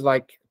other things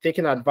like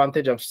taking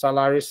advantage of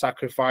salary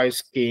sacrifice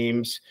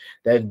schemes.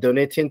 There's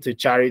donating to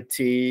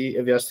charity.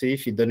 Obviously,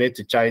 if you donate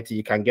to charity,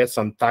 you can get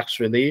some tax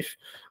relief.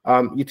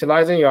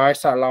 Utilizing your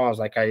ISA allowance,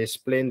 like I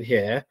explained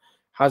here,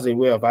 has a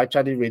way of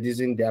actually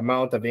reducing the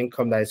amount of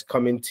income that is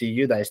coming to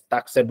you that is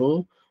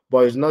taxable,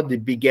 but it's not the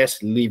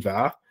biggest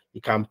lever you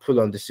can pull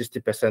on the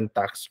 60%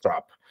 tax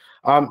trap.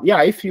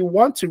 Yeah, if you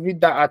want to read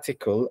that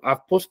article,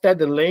 I've posted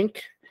the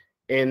link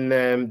in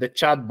the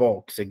chat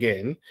box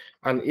again,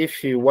 and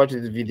if you watch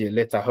the video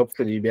later,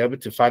 hopefully you'll be able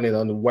to find it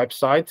on the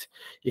website.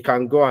 You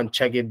can go and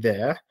check it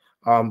there.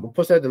 We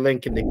posted the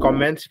link in the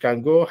comments. You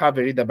can go have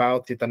a read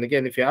about it, and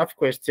again, if you have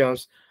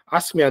questions,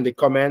 ask me on the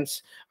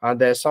comments, and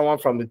there's someone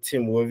from the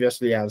team who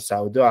obviously answer.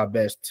 We'll do our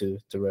best to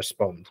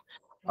respond.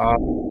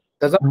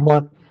 Does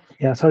that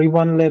yeah, sorry,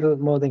 one little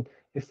more thing.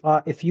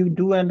 If you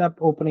do end up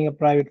opening a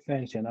private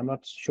pension, I'm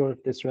not sure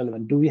if this is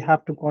relevant. Do we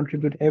have to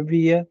contribute every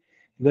year?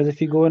 Because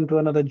if you go into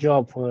another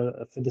job for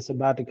the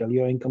sabbatical,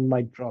 your income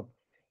might drop.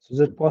 So is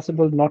it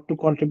possible not to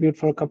contribute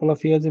for a couple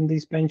of years in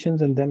these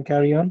pensions and then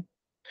carry on?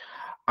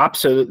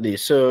 Absolutely.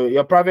 So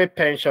your private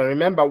pension,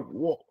 remember,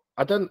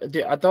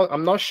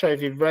 I'm not sure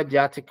if you've read the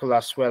article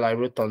as well I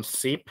wrote on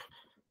SIP,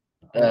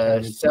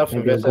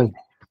 self-invested.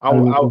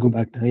 I'll go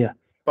back to, yeah.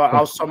 But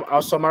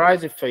I'll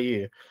summarize it for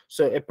you.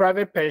 So a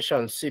private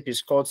pension SIP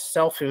is called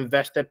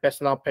self-invested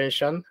personal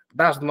pension.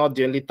 That's not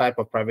the only type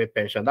of private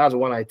pension. That's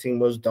one I think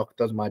most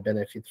doctors might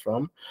benefit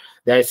from.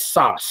 There is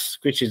SAS,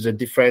 which is a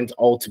different,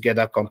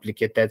 altogether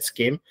complicated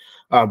scheme.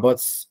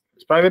 But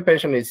private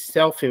pension is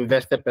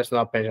self-invested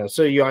personal pension.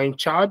 So you are in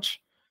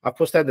charge. I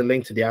posted the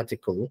link to the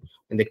article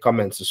in the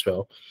comments as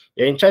well.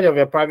 You're in charge of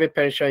your private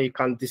pension. You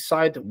can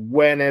decide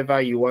whenever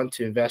you want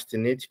to invest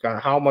in it. You can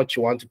how much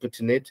you want to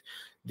put in it.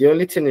 The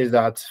only thing is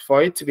that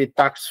for it to be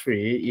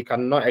tax-free, you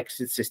cannot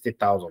exceed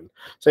 60,000.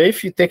 So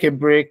if you take a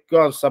break,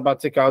 go on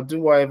sabbatical,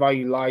 do whatever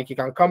you like, you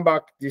can come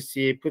back this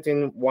year, put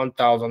in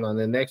 1,000, and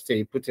the next year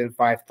you put in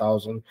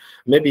 5,000.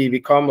 Maybe you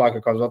become like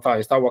a consultant,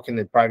 you start working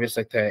in the private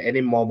sector, any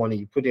more money,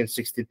 you put in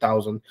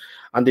 60,000.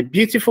 And the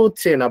beautiful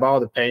thing about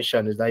the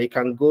pension is that you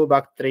can go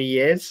back 3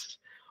 years.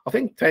 I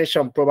think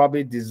pension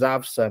probably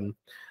deserves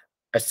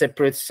a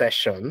separate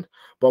session,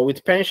 but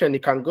with pension, you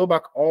can go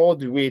back all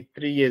the way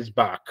 3 years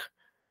back.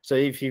 So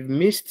if you've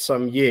missed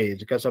some years,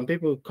 because some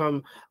people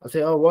come and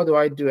say, oh, what do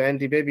I do,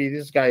 Andy? Maybe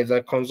this guy is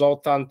a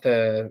consultant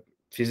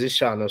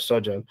physician or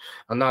surgeon,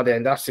 and now they're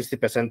in that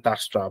 60%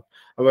 tax trap.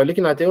 And we're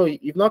looking at, oh,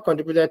 you've not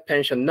contributed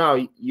pension. Now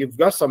you've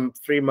got some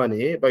free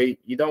money, but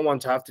you don't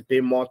want to have to pay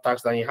more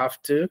tax than you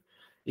have to.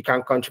 You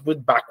can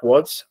contribute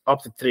backwards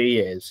up to 3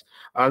 years.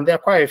 And there are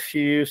quite a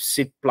few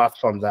SIP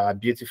platforms that are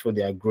beautiful.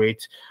 They are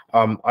great.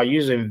 I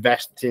use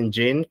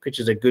InvestEngine, which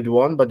is a good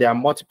one, but there are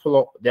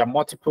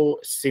multiple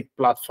SIP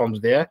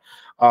platforms there.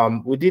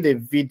 We did a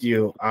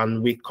video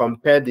and we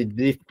compared the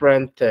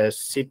different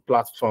SIP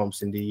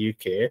platforms in the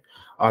UK.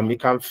 You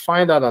can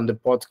find that on the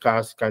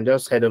podcast. You can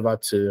just head over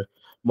to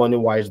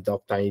Moneywise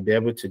Doctor and you'll be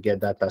able to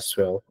get that as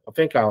well. I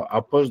think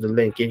I'll post the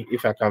link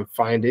if I can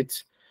find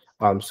it.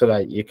 So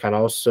that you can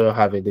also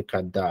have a look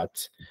at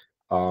that.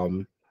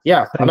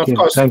 Yeah, and of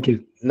course, thank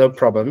you. No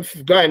problem. If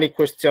you've got any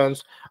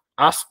questions,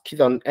 ask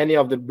it on any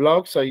of the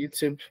blogs or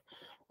YouTube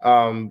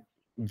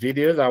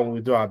videos, and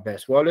we'll do our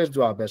best. We'll always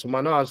do our best. We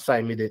might not answer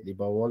immediately,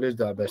 but we'll always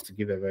do our best to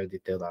give a very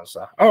detailed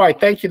answer. All right,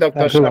 thank you, Dr.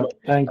 Sharma.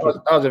 Thank you.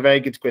 That was a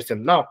very good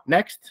question. Now,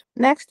 next.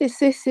 Next is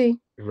Sissy.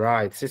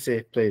 Right,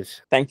 Sissy,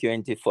 please. Thank you,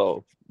 Andy,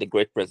 for the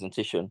great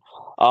presentation.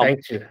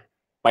 Thank you.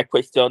 My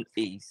question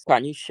is,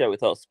 can you share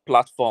with us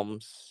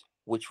platforms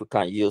which we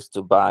can use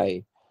to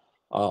buy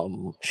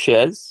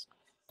shares?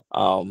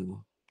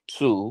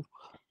 2,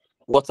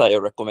 what are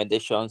your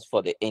recommendations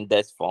for the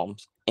index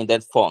funds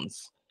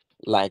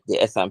like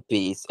the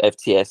S&Ps,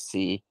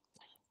 FTSE,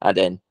 and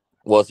then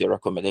what's your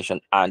recommendation?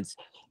 And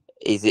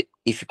is it,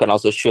 if you can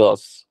also show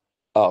us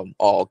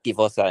or give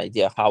us an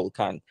idea how we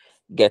can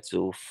get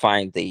to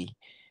find the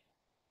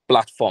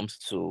platforms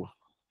to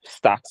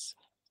start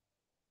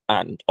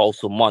and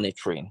also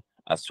monitoring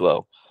as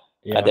well.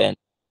 Yeah. And then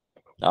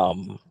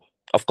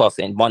of course,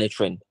 in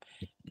monitoring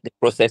the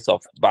process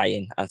of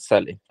buying and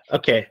selling.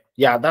 Okay,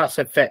 yeah, that's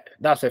a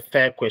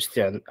fair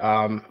question.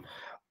 There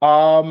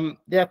are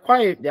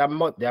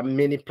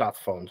many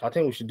platforms. I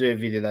think we should do a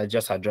video that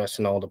just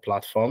addressing all the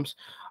platforms.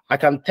 I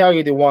can tell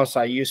you the ones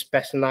I use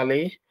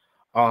personally.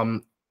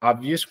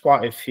 I've used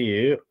quite a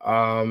few.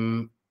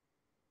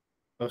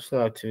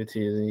 Personal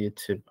activities in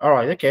YouTube. All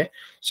right, okay.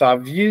 So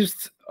I've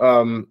used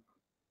oh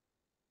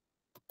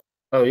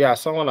yeah,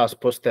 someone has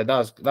posted.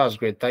 That's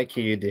great. Thank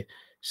you, Yudi.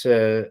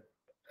 So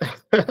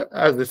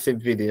that's the same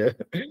video.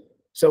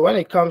 So when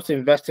it comes to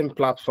investing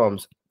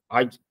platforms,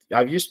 I've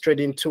used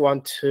Trading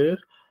 212.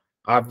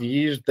 I've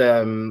used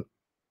a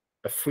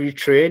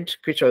FreeTrade,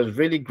 which was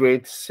really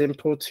great,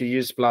 simple to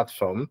use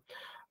platform.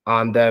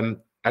 And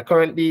I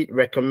currently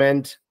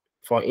recommend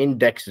for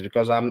indexes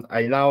because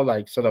I now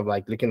like sort of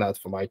like looking at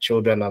for my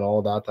children and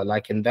all that. I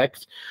like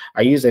index.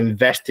 I use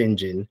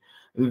InvestEngine.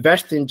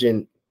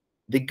 InvestEngine,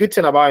 the good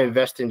thing about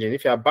InvestEngine,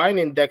 if you're buying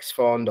index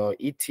fund or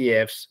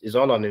ETFs, is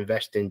all on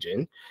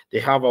InvestEngine. They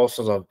have all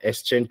sorts of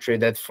exchange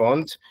traded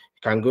funds.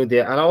 You can go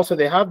there. And also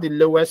they have the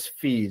lowest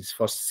fees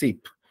for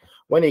SIP.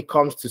 When it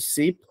comes to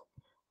SIP,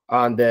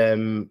 and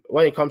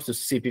when it comes to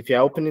SIP, if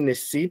you're opening a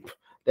SIP,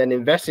 then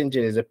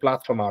InvestEngine is a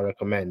platform I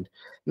recommend.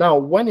 Now,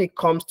 when it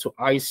comes to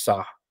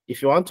ISA,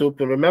 if you want to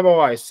open, remember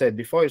what I said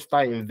before you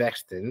start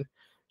investing,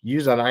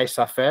 use an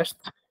ISA first.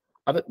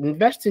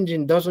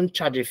 InvestEngine doesn't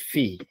charge a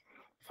fee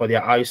for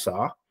their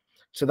ISA,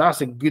 so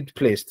that's a good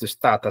place to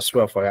start as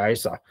well for your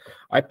ISA.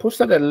 I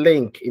posted a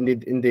link in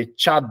the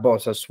chat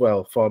box as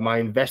well for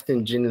my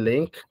InvestEngine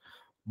link,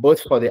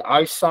 both for the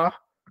ISA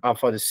and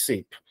for the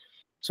SIP.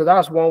 So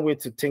that's one way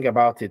to think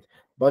about it.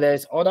 But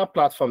there's other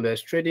platforms.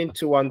 There's Trading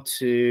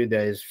 212.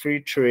 There's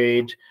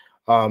FreeTrade.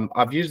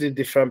 I've used a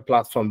different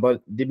platform,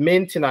 but the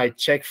main thing I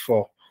check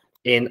for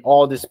in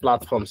all these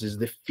platforms is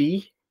the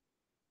fee.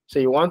 So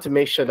you want to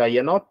make sure that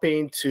you're not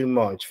paying too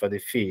much for the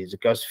fees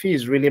because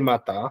fees really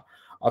matter.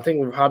 I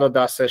think we've had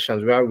other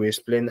sessions where we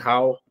explain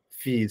how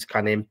fees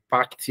can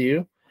impact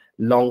you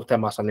long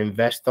term as an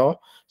investor.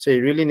 So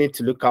you really need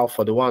to look out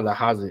for the one that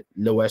has the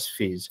lowest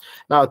fees.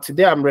 Now,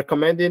 today I'm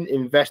recommending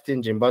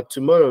InvestEngine, but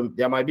tomorrow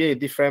there might be a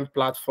different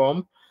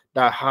platform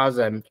that has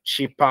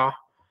cheaper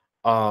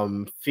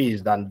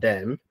fees than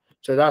them.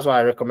 So that's why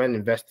I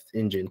recommend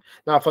InvestEngine.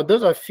 Now, for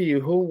those of you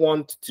who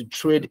want to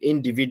trade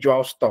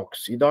individual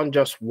stocks, you don't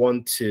just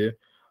want to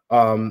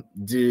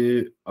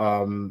do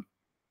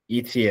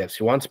ETFs.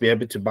 You want to be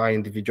able to buy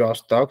individual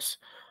stocks.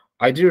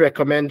 I do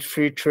recommend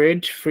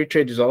FreeTrade.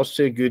 FreeTrade is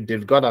also good.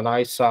 They've got an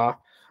ISA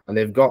and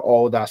they've got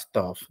all that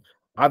stuff.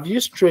 I've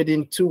used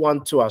Trading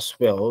 212 as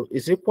well.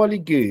 It's equally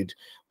good,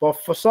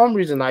 but for some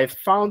reason I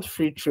found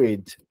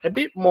FreeTrade a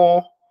bit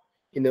more,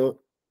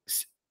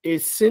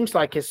 it seems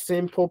like a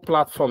simple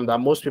platform that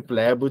most people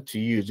are able to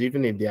use,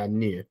 even if they are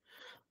new.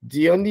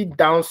 The only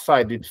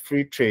downside with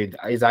FreeTrade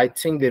is I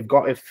think they've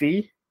got a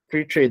fee.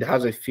 FreeTrade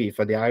has a fee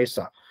for the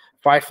ISA.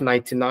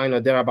 $5.99 or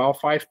they're about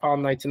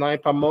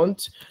 £5.99 per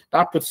month.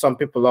 That puts some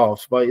people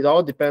off, but it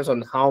all depends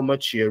on how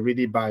much you're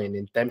really buying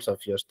in terms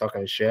of your stock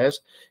and shares,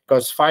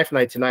 because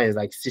 £5.99 is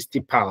like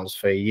 £60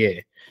 for a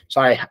year.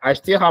 So I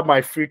still have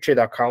my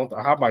FreeTrade account.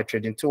 I have my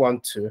Trading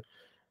 212.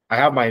 I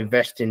have my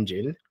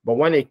InvestEngine. But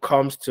when it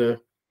comes to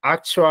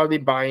actually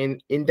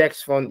buying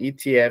index fund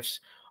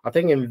ETFs, I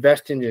think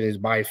InvestEngine is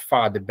by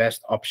far the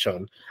best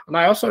option. And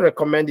I also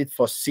recommend it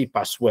for SIP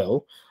as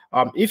well.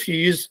 If you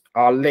use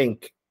our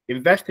link,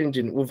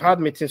 InvestEngine, we've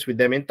had meetings with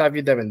them,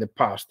 interviewed them in the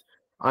past,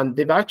 and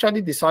they've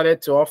actually decided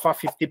to offer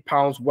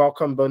 £50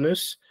 welcome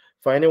bonus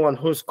for anyone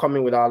who's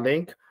coming with our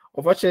link.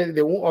 Unfortunately,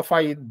 they won't offer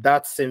you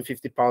that same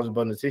 £50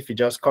 bonus if you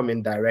just come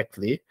in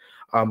directly,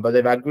 but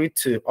they've agreed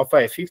to offer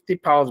a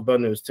 £50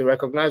 bonus to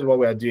recognize what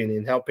we are doing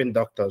in helping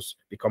doctors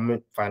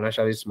become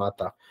financially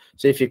smarter.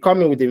 So if you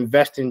come in with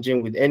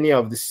InvestEngine with any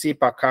of the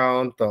SIP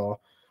account or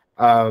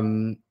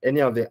any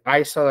of the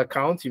ISA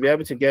accounts, you'll be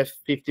able to get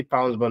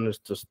 £50 bonus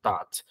to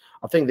start.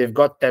 I think they've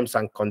got terms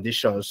and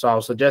conditions, so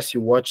I'll suggest you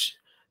watch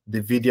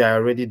the video I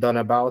already done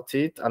about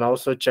it and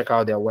also check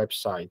out their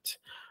website.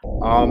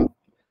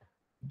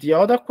 The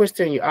other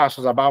question you asked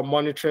was about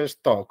monitoring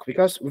stock,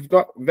 because we've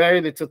got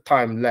very little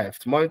time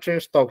left. Monitoring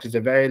stocks is a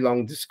very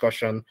long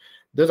discussion.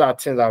 Those are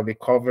things I'll be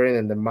covering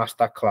in the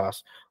master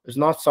class. It's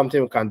not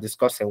something we can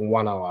discuss in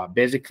 1 hour.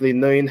 Basically,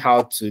 knowing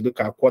how to look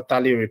at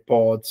quarterly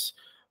reports,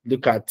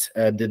 look at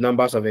the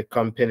numbers of a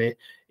company.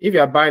 If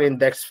you're buying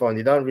index fund,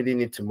 you don't really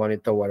need to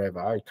monitor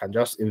whatever. You can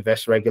just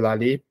invest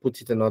regularly,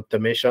 put it in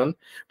automation.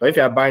 But if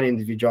you're buying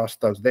individual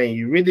stocks, then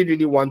you really,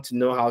 really want to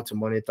know how to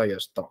monitor your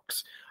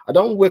stocks. I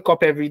don't wake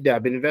up every day.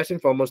 I've been investing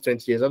for almost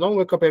 20 years. I don't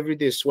wake up every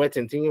day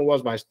sweating, thinking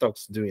what's my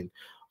stocks doing.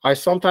 I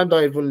sometimes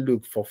don't even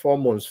look for 4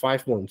 months,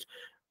 5 months,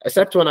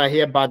 except when I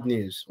hear bad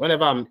news.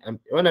 Whenever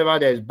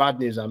there's bad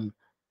news, I'm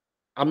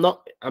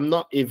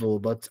not evil,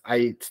 but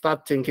I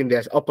start thinking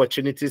there's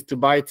opportunities to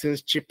buy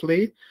things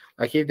cheaply.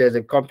 Like if there's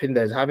a company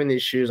that's having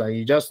issues and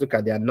you just look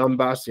at their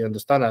numbers, you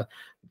understand that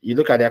you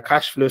look at their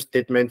cash flow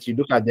statement,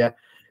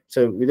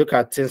 we look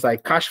at things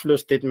like cash flow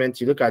statements,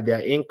 you look at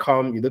their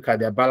income, you look at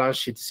their balance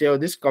sheet, say, oh,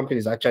 this company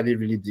is actually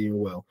really doing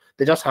well.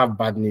 They just have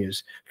bad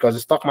news because the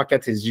stock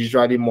market is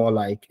usually more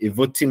like a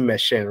voting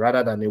machine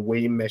rather than a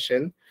weighing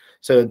machine.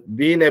 So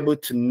being able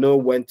to know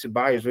when to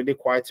buy is really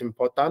quite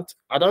important.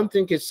 I don't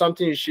think it's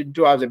something you should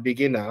do as a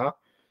beginner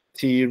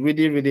to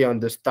really, really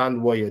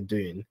understand what you're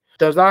doing.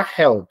 Does that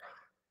help?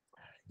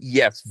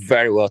 Yes,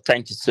 very well.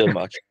 Thank you so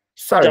much.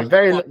 Sorry,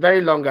 Just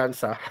very long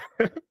answer.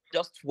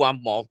 just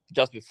one more,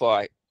 just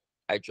before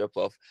I drop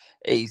off,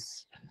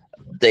 is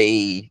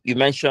you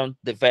mentioned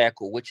the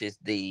vehicle, which is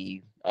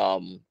the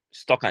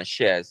stock and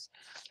shares.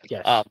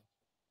 Yes.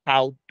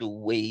 How do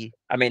we?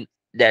 I mean,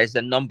 there's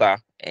a number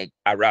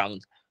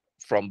around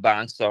from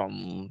banks,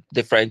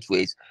 different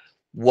ways.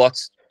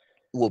 What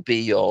will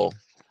be your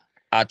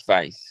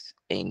advice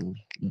in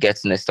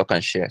getting a stock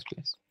and shares,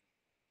 please?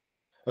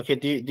 Okay.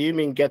 Do you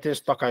mean getting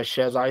stock and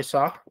shares,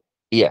 ISA?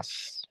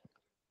 Yes.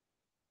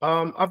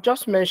 I've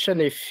just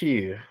mentioned a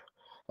few.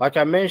 Like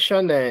I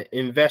mentioned,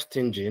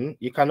 InvestEngine.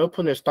 You can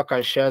open a stock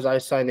and shares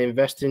ISA in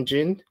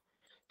InvestEngine.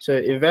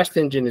 So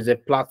InvestEngine is a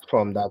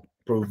platform that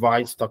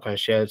provides stock and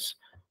shares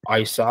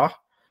ISA.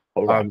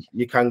 All right.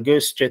 You can go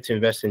straight to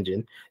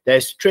InvestEngine.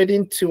 There's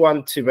Trading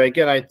 212, but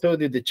again, I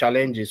told you the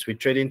challenges with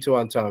Trading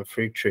 212 and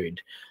FreeTrade.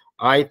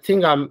 I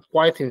think I'm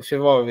quite in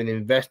favor of an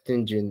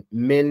InvestEngine,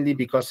 mainly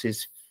because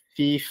it's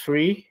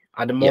fee-free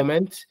at the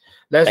moment.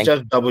 Let's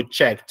just double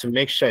check to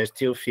make sure it's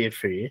still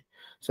fee-free.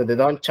 So they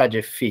don't charge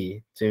a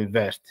fee to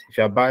invest if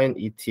you're buying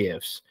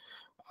ETFs.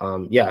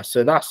 Yeah,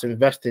 so that's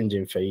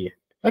InvestEngine for you.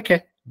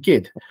 Okay,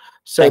 good.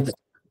 So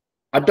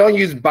I don't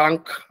use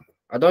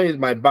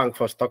my bank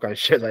for stock and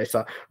shares.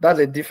 That's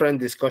a different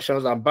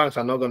discussion, and banks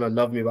are not going to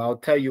love me, but I'll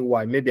tell you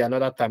why. Maybe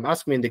another time.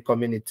 Ask me in the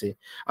community.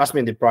 Ask me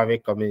in the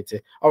private community.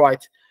 All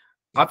right.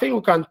 I think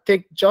we can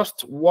take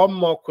just one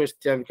more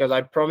question because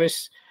I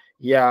promise.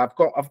 Yeah,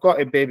 I've got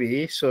a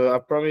baby, so I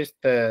promised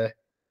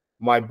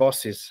my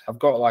bosses. I've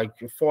got like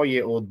a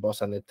 4-year-old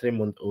boss and a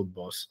 3-month-old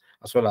boss,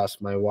 as well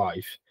as my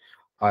wife.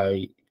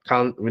 I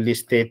can't really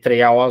stay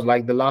 3 hours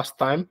like the last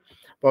time.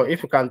 But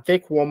if you can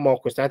take one more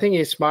question, I think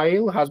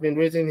Ismail has been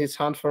raising his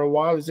hand for a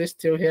while. Is he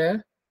still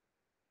here?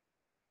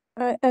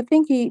 I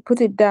think he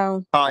put it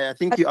down. Hi, I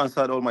think you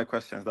answered all my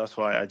questions. That's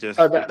why I just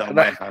put down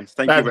my hands.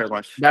 Thank you very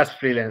much. That's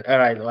brilliant. All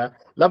right, well,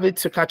 lovely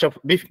to catch up.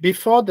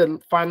 Before the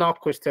final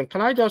question,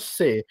 can I just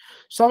say,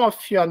 some of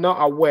you are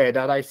not aware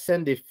that I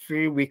send a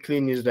free weekly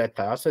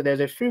newsletter. So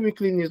there's a free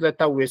weekly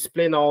newsletter. We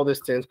explain all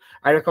these things.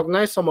 I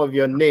recognize some of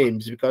your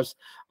names because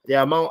they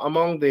are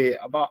among the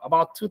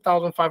about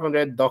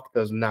 2,500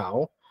 doctors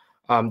now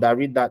that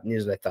read that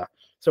newsletter.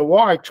 So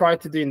what I try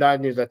to do in that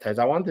newsletter is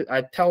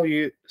I tell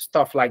you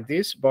stuff like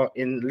this, but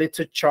in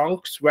little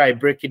chunks where I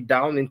break it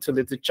down into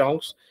little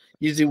chunks,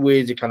 easy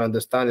ways you can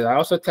understand it. I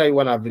also tell you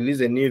when I've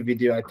released a new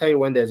video. I tell you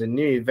when there's a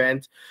new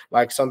event.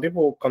 Like some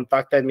people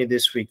contacted me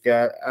this week.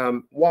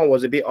 One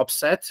was a bit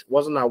upset,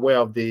 wasn't aware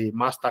of the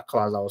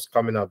masterclass that was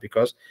coming up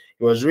because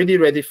he was really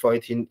ready for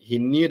it. He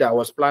knew that I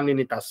was planning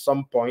it at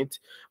some point,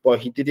 but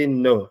he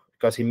didn't know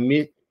because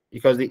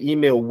the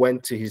email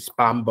went to his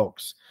spam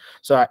box.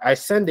 So I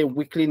send a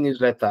weekly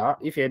newsletter.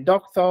 If you're a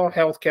doctor,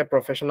 healthcare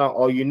professional,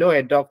 or you know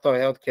a doctor,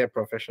 healthcare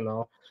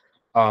professional,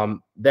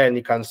 then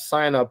you can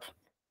sign up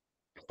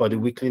for the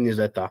weekly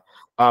newsletter.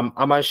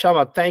 Aman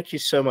Sharma, thank you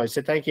so much.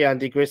 So thank you,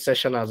 Andy. Great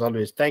session as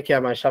always. Thank you,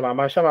 Aman Sharma.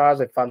 Aman Sharma has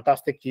a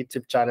fantastic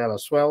YouTube channel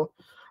as well.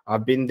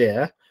 I've been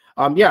there.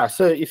 Yeah,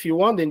 so if you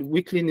want the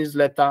weekly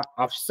newsletter,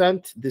 I've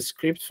sent the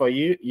script for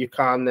you. You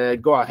can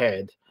go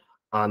ahead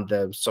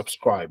and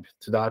subscribe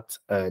to that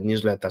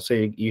newsletter, so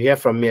you hear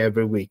from me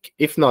every week.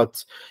 If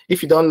not,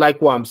 if you don't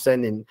like what I'm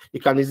sending, you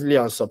can easily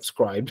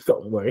unsubscribe.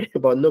 Don't worry,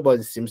 but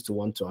nobody seems to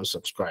want to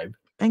unsubscribe.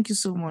 Thank you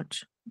so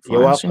much for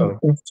You're answering welcome.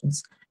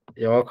 questions.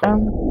 You're welcome.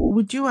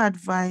 Would you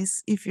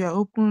advise, if you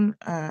open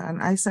an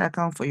ISA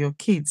account for your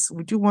kids,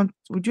 would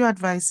you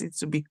advise it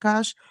to be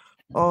cash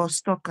or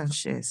stock and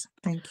shares?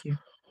 Thank you.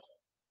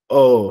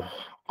 Oh,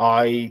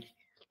 I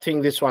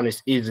think this one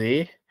is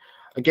easy.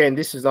 Again,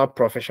 this is not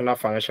professional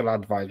financial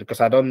advice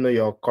because I don't know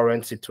your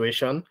current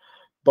situation.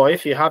 But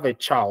if you have a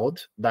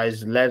child that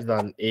is less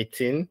than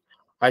 18,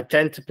 I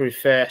tend to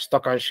prefer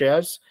stock and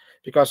shares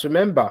because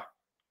remember,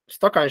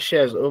 stock and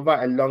shares over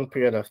a long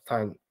period of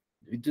time,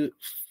 you do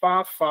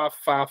far, far,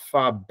 far,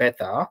 far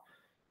better.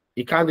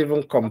 You can't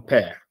even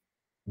compare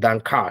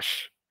than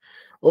cash.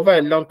 Over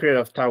a long period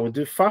of time, we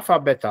do far, far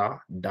better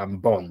than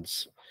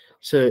bonds.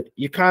 So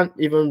you can't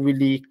even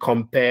really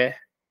compare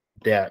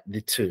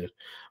the two.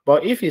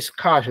 But if it's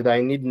cash that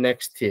I need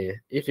next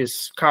year, if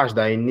it's cash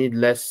that I need,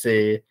 let's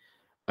say,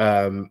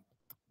 in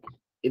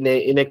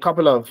a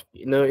couple of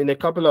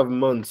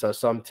months or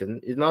something,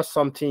 it's not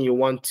something you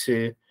want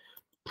to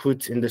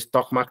put in the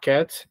stock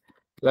market.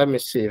 Let me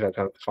see if I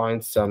can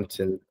find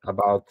something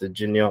about the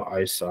junior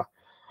ISA.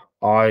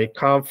 I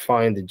can't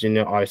find the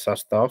junior ISA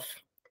stuff.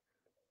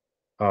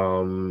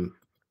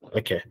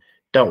 Okay,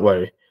 don't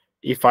worry.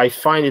 If I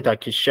find it, I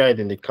can share it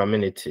in the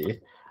community.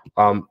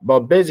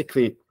 But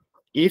basically,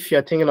 if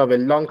you're thinking of a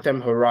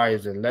long-term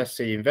horizon, let's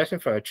say investing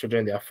for your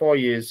children, they are 4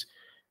 years,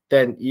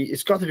 then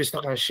it's got to be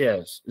stock and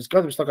shares. It's got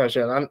to be stock and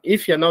shares. And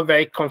if you're not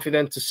very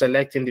confident to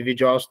select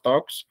individual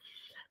stocks,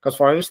 because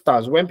for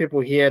instance, when people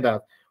hear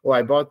that, oh,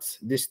 I bought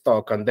this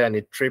stock and then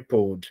it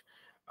tripled,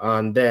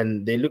 and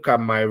then they look at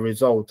my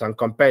result and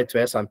compare it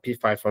to S&P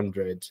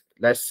 500,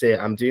 let's say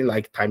I'm doing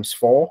like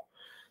 ×4,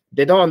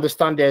 they don't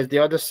understand there's the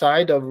other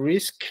side of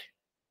risk.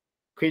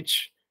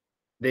 which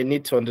they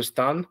need to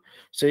understand.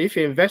 So if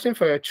you're investing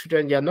for your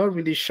children, you're not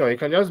really sure. You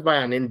can just buy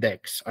an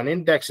index. An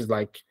index is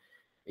like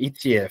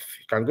ETF.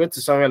 You can go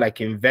to somewhere like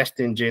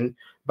InvestEngine,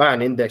 buy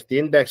an index. The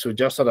index will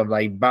just sort of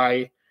like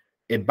buy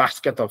a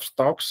basket of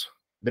stocks.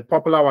 The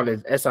popular one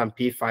is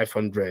S&P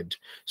 500.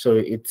 So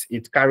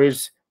it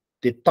carries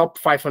the top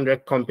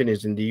 500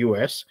 companies in the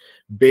US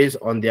based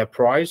on their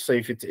price. So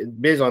if it's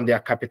based on their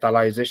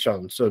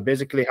capitalization, so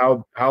basically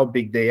how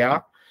big they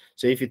are.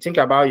 So if you think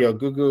about your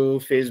Google,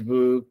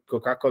 Facebook,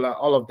 Coca-Cola,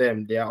 all of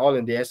them, they are all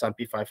in the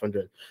S&P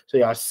 500. So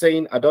you are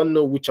saying, I don't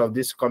know which of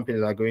these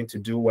companies are going to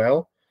do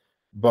well,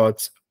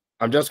 but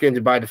I'm just going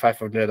to buy the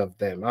 500 of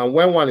them. And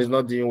when one is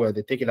not doing well,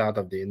 they take it out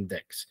of the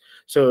index.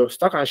 So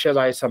stock and shares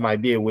ISA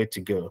might be a way to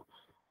go.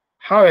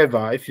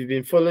 However, if you've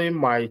been following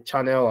my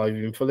channel or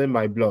you've been following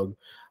my blog,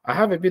 I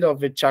have a bit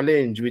of a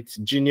challenge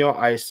with junior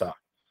ISA,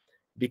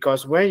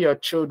 because when your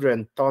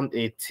children turn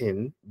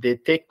 18, they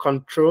take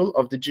control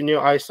of the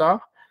junior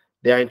ISA.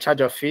 They are in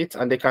charge of it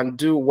and they can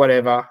do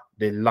whatever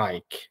they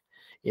like.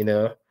 You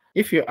know,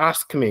 if you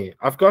ask me,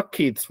 I've got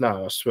kids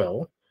now as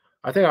well.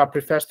 I think I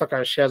prefer stock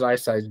and shares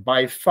ISA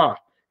by far,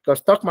 because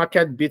stock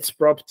market beats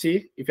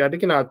property. If you're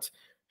looking at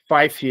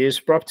 5 years,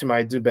 property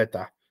might do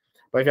better.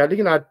 But if you're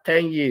looking at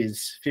 10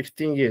 years,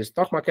 15 years,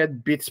 stock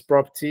market beats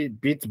property,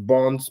 beats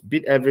bonds,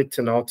 beat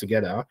everything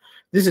altogether.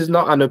 This is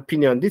not an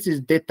opinion. This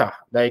is data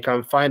that you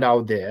can find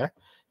out there.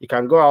 You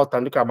can go out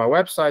and look at my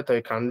website, or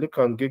you can look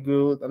on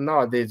Google. And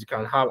nowadays, you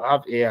can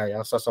have AI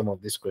answer some of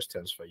these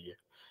questions for you.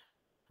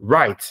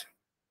 Right.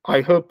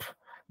 I hope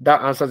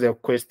that answers your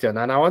question.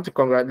 And I want to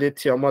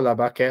congratulate you,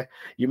 Omolabake.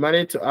 You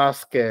managed to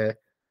ask 3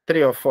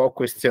 or 4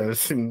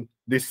 questions in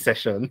this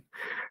session.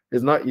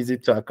 It's not easy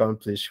to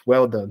accomplish.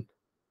 Well done.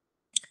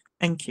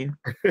 Thank you.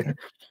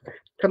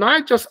 Can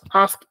I just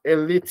ask a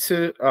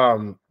little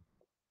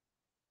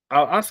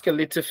I'll ask a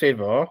little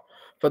favor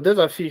for those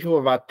of you who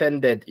have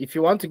attended. If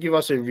you want to give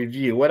us a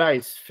review, whether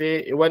it's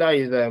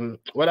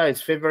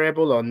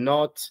favorable or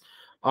not,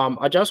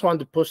 I just want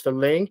to post a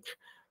link.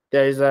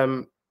 There is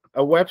a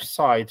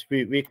website.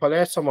 We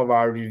collect some of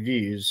our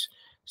reviews.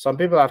 Some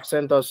people have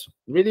sent us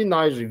really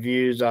nice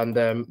reviews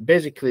and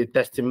basically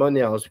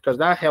testimonials, because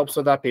that helps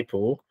other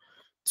people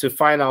to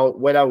find out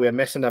whether we're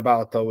messing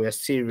about or we're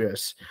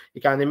serious. You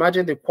can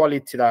imagine the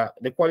quality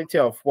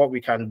of what we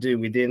can do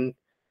within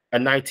a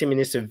 90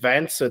 minutes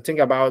event. So think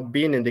about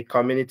being in the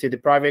community, the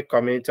private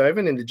community, or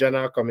even in the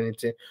general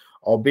community,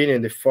 or being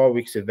in the 4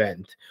 weeks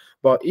event.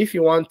 But if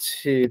you want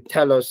to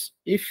tell us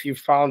if you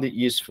found it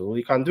useful,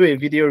 you can do a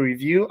video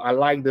review. I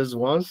like those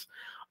ones.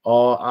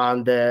 Or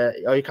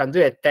you can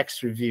do a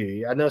text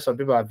review. I know some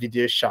people are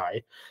video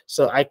shy,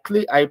 so I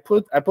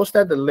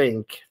posted the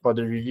link for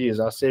the reviews.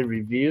 I'll say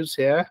reviews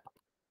here.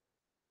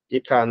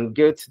 You can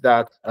go to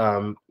that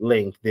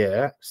link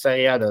there,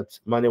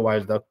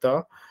 Moneywise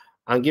Doctor,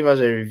 and give us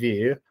a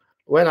review.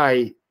 When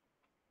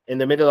in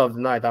the middle of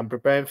the night, I'm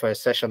preparing for a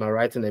session or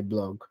writing a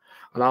blog,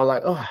 and I'm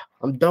like, oh,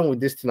 I'm done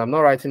with this thing. I'm not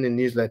writing a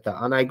newsletter,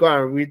 and I go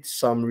and read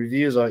some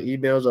reviews or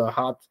emails or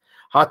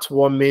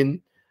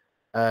heartwarming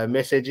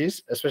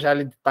messages,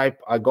 especially the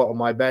type I got on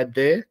my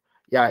birthday.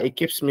 Yeah, it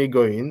keeps me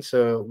going.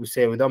 So we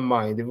say we don't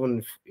mind,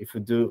 even if we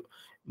do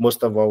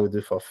most of what we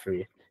do for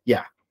free.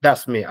 Yeah,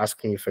 that's me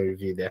asking you for a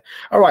review there.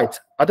 All right,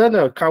 I don't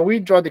know, can we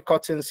draw the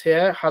curtains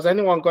here? Has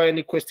anyone got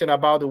any question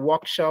about the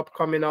workshop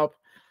coming up,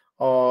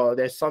 or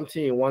there's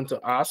something you want to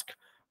ask?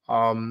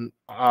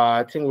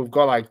 I think we've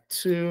got like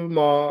 2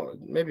 more,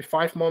 maybe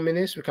 5 more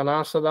minutes. We can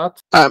answer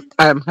that.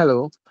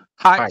 Hello.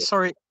 Hi. Hi.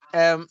 Sorry.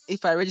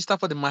 If I register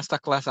for the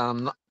masterclass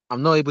and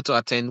I'm not able to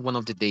attend one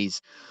of the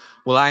days,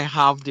 will I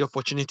have the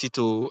opportunity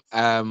to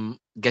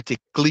get a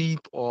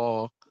clip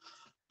or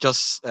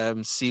just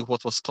see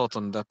what was taught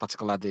on that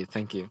particular day?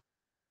 Thank you.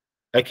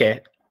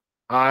 Okay.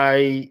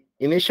 I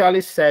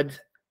initially said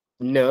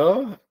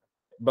no,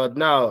 but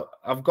now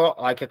I've got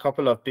like a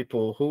couple of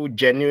people who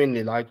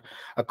genuinely, like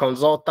a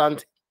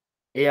consultant,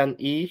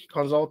 A&E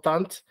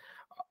consultant.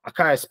 I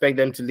can't expect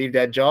them to leave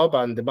their job,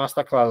 and the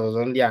masterclass was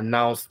only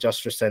announced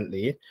just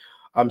recently.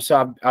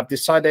 So I've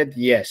decided,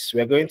 yes,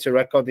 we're going to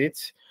record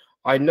it.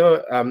 I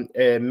know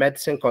a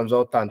medicine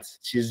consultant,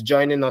 she's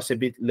joining us a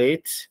bit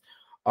late.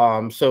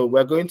 So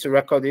we're going to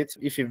record it.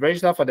 If you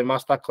register for the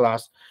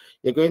masterclass,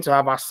 you're going to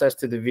have access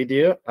to the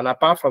video, and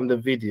apart from the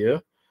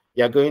video,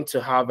 you're going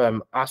to have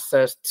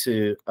access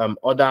to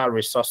other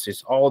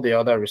resources, all the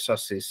other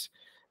resources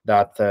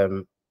that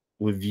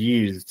we've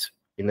used,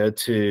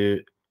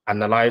 to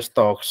analyze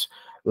stocks,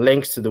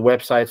 links to the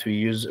websites we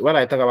use. When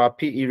I talk about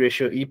PE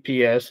ratio,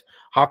 EPS,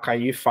 how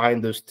can you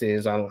find those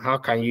things, and how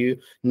can you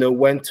know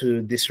when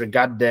to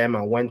disregard them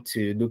and when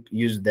to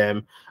use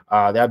them?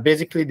 They are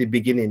basically the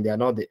beginning, they are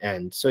not the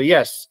end. So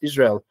yes,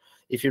 Israel,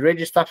 if you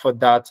register for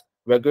that,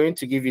 we're going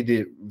to give you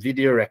the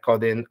video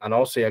recording, and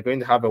also you're going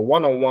to have a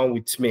one-on-one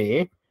with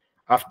me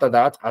after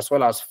that, as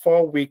well as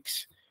 4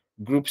 weeks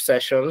group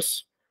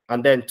sessions,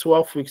 and then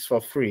 12 weeks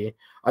for free.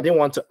 I didn't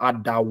want to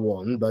add that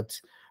one, but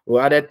we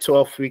added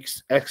 12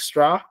 weeks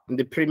extra in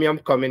the premium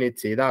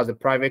community. That was the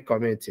private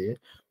community.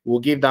 we'll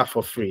give that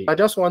for free. I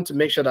just want to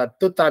make sure that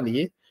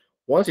totally,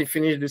 once you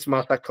finish this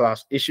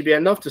masterclass, it should be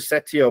enough to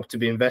set you up to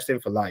be investing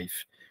for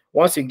life.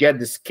 Once you get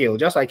the skill,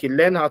 just like you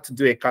learn how to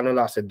do a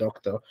cannula as a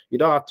doctor, you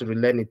don't have to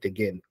relearn it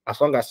again,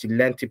 as long as you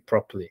learned it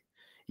properly.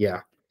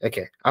 Yeah.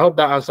 Okay. I hope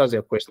that answers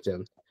your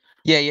question.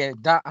 Yeah,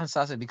 that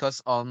answers it,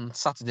 because on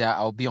Saturday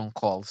I'll be on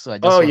call. So I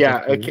just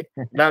okay.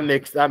 That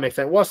makes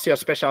sense. What's your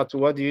specialty?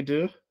 What do you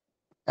do?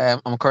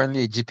 I'm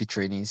currently a GP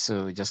trainee,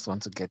 so just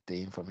want to get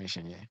the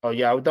information. Yeah. Oh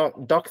yeah,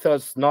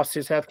 doctors,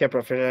 nurses, healthcare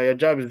professionals, your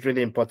job is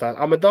really important.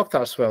 I'm a doctor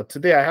as well.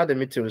 Today I had a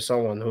meeting with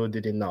someone who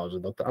didn't know I was a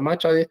doctor. I'm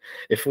actually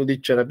a fully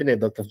trained. I've been a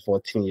doctor for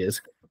 14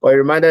 years. But it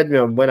reminded me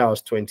of when I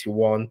was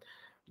 21,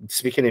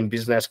 speaking in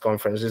business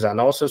conferences and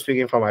also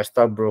speaking for my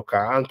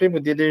stockbroker. And people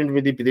didn't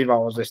really believe I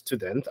was a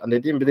student, and they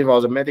didn't believe I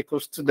was a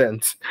medical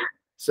student.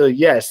 So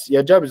yes,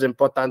 your job is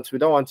important. We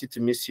don't want you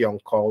to miss you on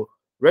call.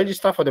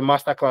 Register for the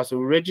masterclass.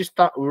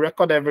 We'll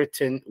record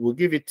everything. We'll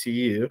give it to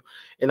you.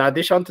 In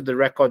addition to the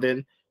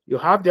recording, you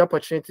have the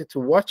opportunity to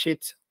watch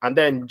it and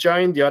then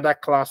join the other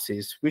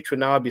classes, which will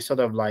now be sort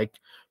of like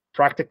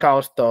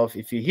practical stuff.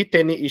 If you hit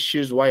any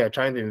issues while you're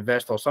trying to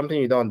invest or something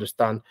you don't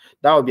understand,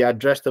 that will be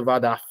addressed over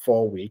that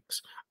 4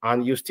 weeks.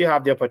 And you still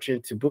have the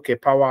opportunity to book a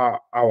power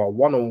hour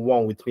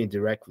one-on-one with me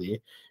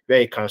directly,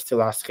 where you can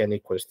still ask any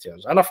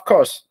questions. And of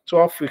course,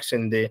 12 weeks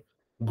in the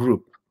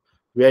group,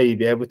 where you'll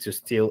be able to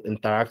still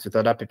interact with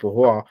other people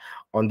who are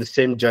on the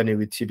same journey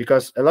with you.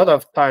 Because a lot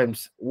of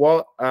times,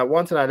 one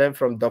thing I learned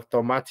from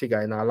Dr.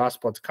 Matiga in our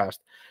last podcast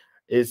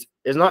is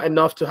it's not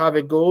enough to have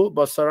a goal,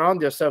 but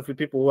surround yourself with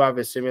people who have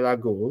a similar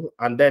goal,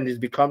 and then it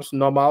becomes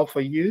normal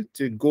for you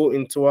to go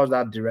in towards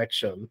that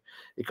direction,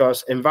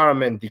 because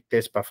environment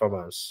dictates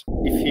performance.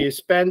 If you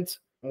spend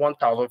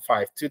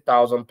 1,500,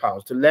 2,000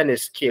 pounds to learn a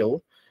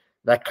skill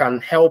that can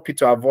help you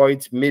to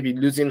avoid maybe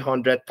losing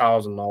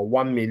 100,000 or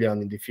 1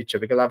 million in the future,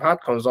 because I've had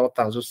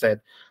consultants who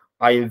said,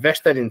 I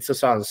invested in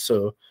so and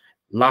so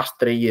last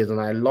 3 years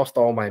and I lost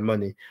all my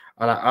money.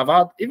 And I've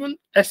had even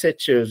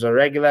SHOs or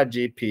regular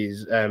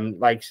GPs,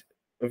 like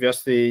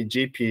obviously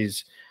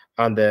GPs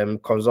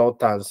and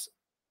consultants,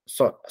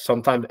 so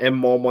sometimes earn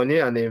more money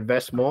and they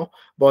invest more,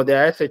 but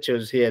there are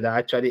SHOs here that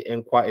actually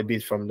earn quite a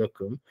bit from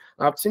locum.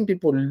 I've seen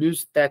people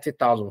lose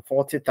 30,000,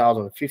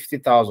 40,000,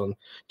 50,000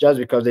 just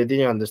because they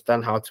didn't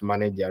understand how to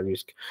manage their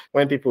risk.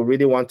 When people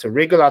really want to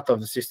wriggle out of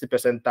the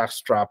 60%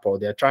 tax trap, or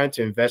they're trying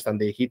to invest and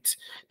they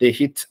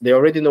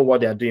already know what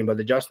they're doing, but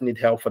they just need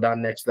help for that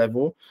next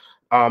level.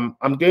 I'm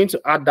going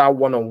to add that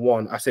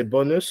one-on-one as a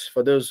bonus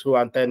for those who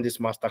attend this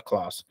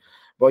masterclass.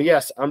 But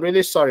yes, I'm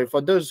really sorry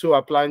for those who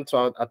are planning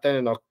to attend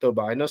in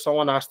October. I know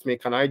someone asked me,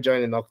 can I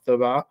join in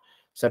October?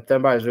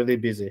 September is really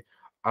busy.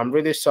 I'm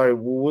really sorry.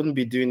 We wouldn't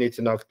be doing it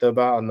in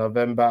October or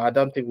November. I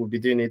don't think we'll be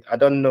doing it. I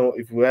don't know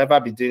if we'll ever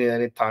be doing it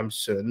anytime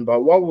soon.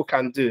 But what we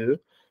can do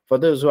for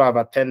those who have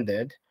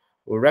attended,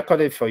 we'll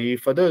record it for you.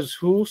 For those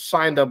who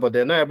signed up but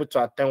they're not able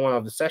to attend one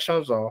of the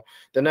sessions, or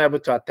they're not able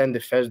to attend the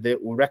first day,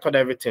 we'll record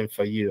everything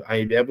for you and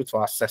you'll be able to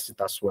access it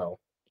as well.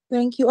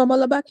 Thank you.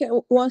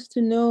 Omalabake wants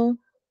to know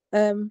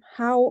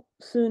how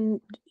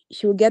soon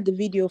she will get the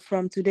video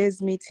from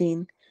today's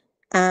meeting,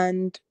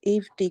 and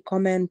if the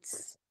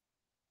comments,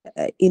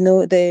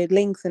 the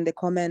links in the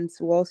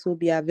comments will also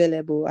be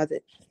available as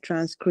a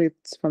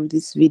transcript from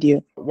this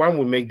video. When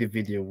we make the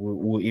video,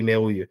 we'll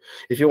email you.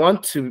 If you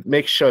want to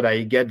make sure that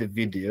you get the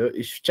video,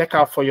 you should check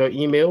out for your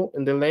email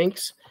in the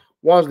links.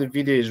 Once the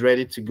video is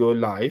ready to go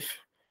live,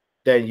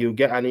 then you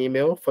get an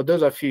email. For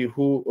those of you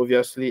who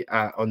obviously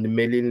are on the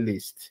mailing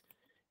list,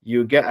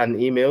 you get an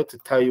email to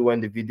tell you when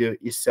the video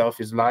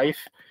itself is live.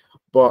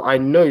 But I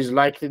know it's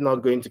likely not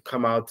going to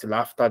come out till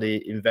after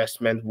the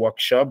investment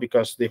workshop,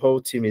 because the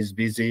whole team is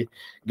busy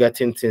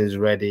getting things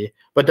ready.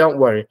 But don't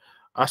worry.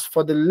 As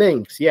for the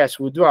links, yes,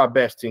 we'll do our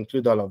best to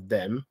include all of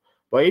them.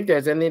 But if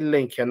there's any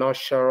link you're not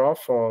sure of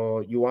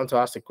or you want to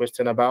ask a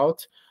question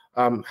about,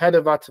 head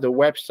over to the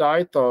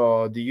website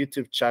or the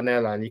YouTube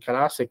channel and you can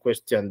ask a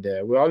question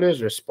there. We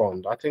always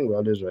respond. I think we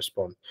always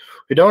respond.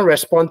 We don't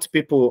respond to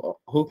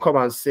people who come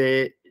and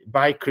say,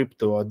 buy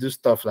crypto or do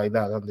stuff like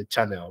that on the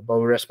channel, but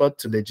we respond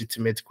to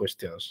legitimate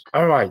questions.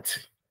 All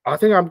right. I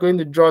think I'm going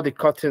to draw the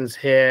curtains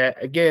here.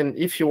 Again,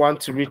 if you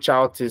want to reach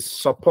out, is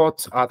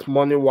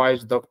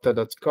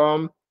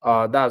support@moneywisedoctor.com.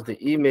 That's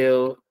the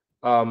email.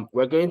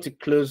 We're going to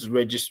close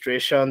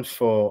registration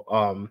for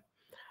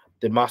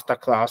the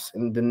masterclass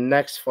in the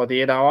next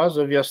 48 hours.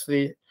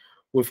 Obviously,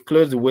 we've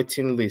closed the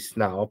waiting list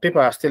now. People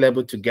are still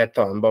able to get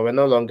on, but we're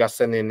no longer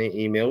sending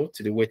any email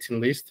to the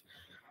waiting list.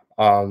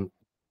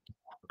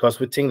 Because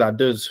we think that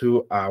those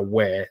who are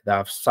aware that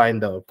have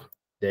signed up,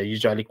 they're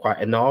usually quite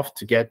enough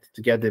to get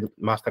the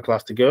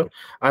masterclass to go.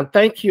 And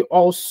thank you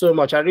all so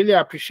much. I really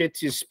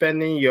appreciate you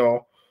spending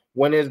your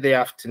Wednesday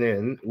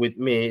afternoon with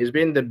me. It's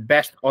been the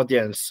best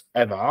audience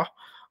ever.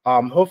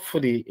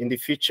 Hopefully in the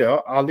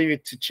future, I'll leave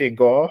it to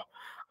Chego,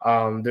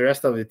 the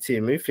rest of the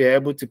team. If you're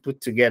able to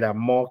put together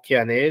more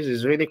Q&As,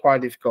 it's really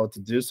quite difficult to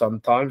do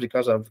sometimes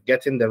because of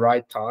getting the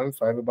right time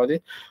for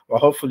everybody. But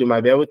hopefully, you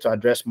might be able to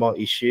address more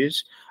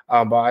issues.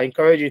 But I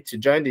encourage you to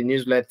join the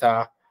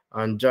newsletter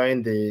and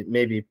join the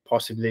maybe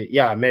possibly,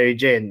 yeah, Mary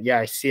Jane. Yeah,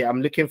 I see.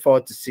 I'm looking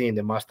forward to seeing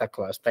the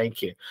masterclass.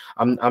 Thank you.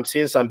 I'm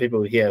seeing some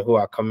people here who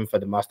are coming for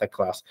the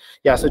masterclass.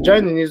 Yeah, so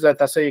join the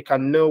newsletter so you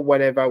can know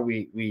whenever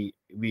we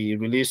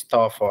release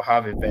stuff or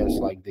have events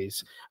like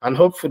this. And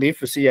hopefully,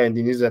 if you see you in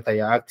the newsletter,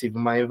 you're active, I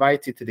might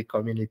invite you to the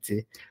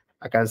community.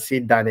 I can see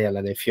Daniel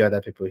and a few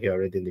other people here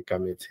already in the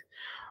community.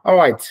 All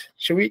right,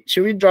 should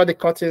we draw the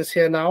curtains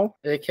here now?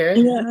 Okay.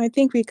 Yeah, I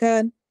think we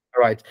can.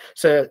 All right,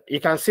 so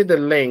you can see the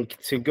link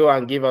to go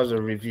and give us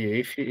a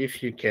review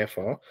if you care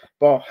for.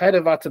 But head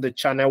over to the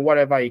channel,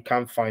 whatever you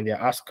can find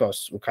there, ask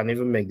us. We can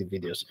even make the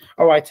videos.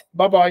 All right,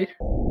 bye-bye.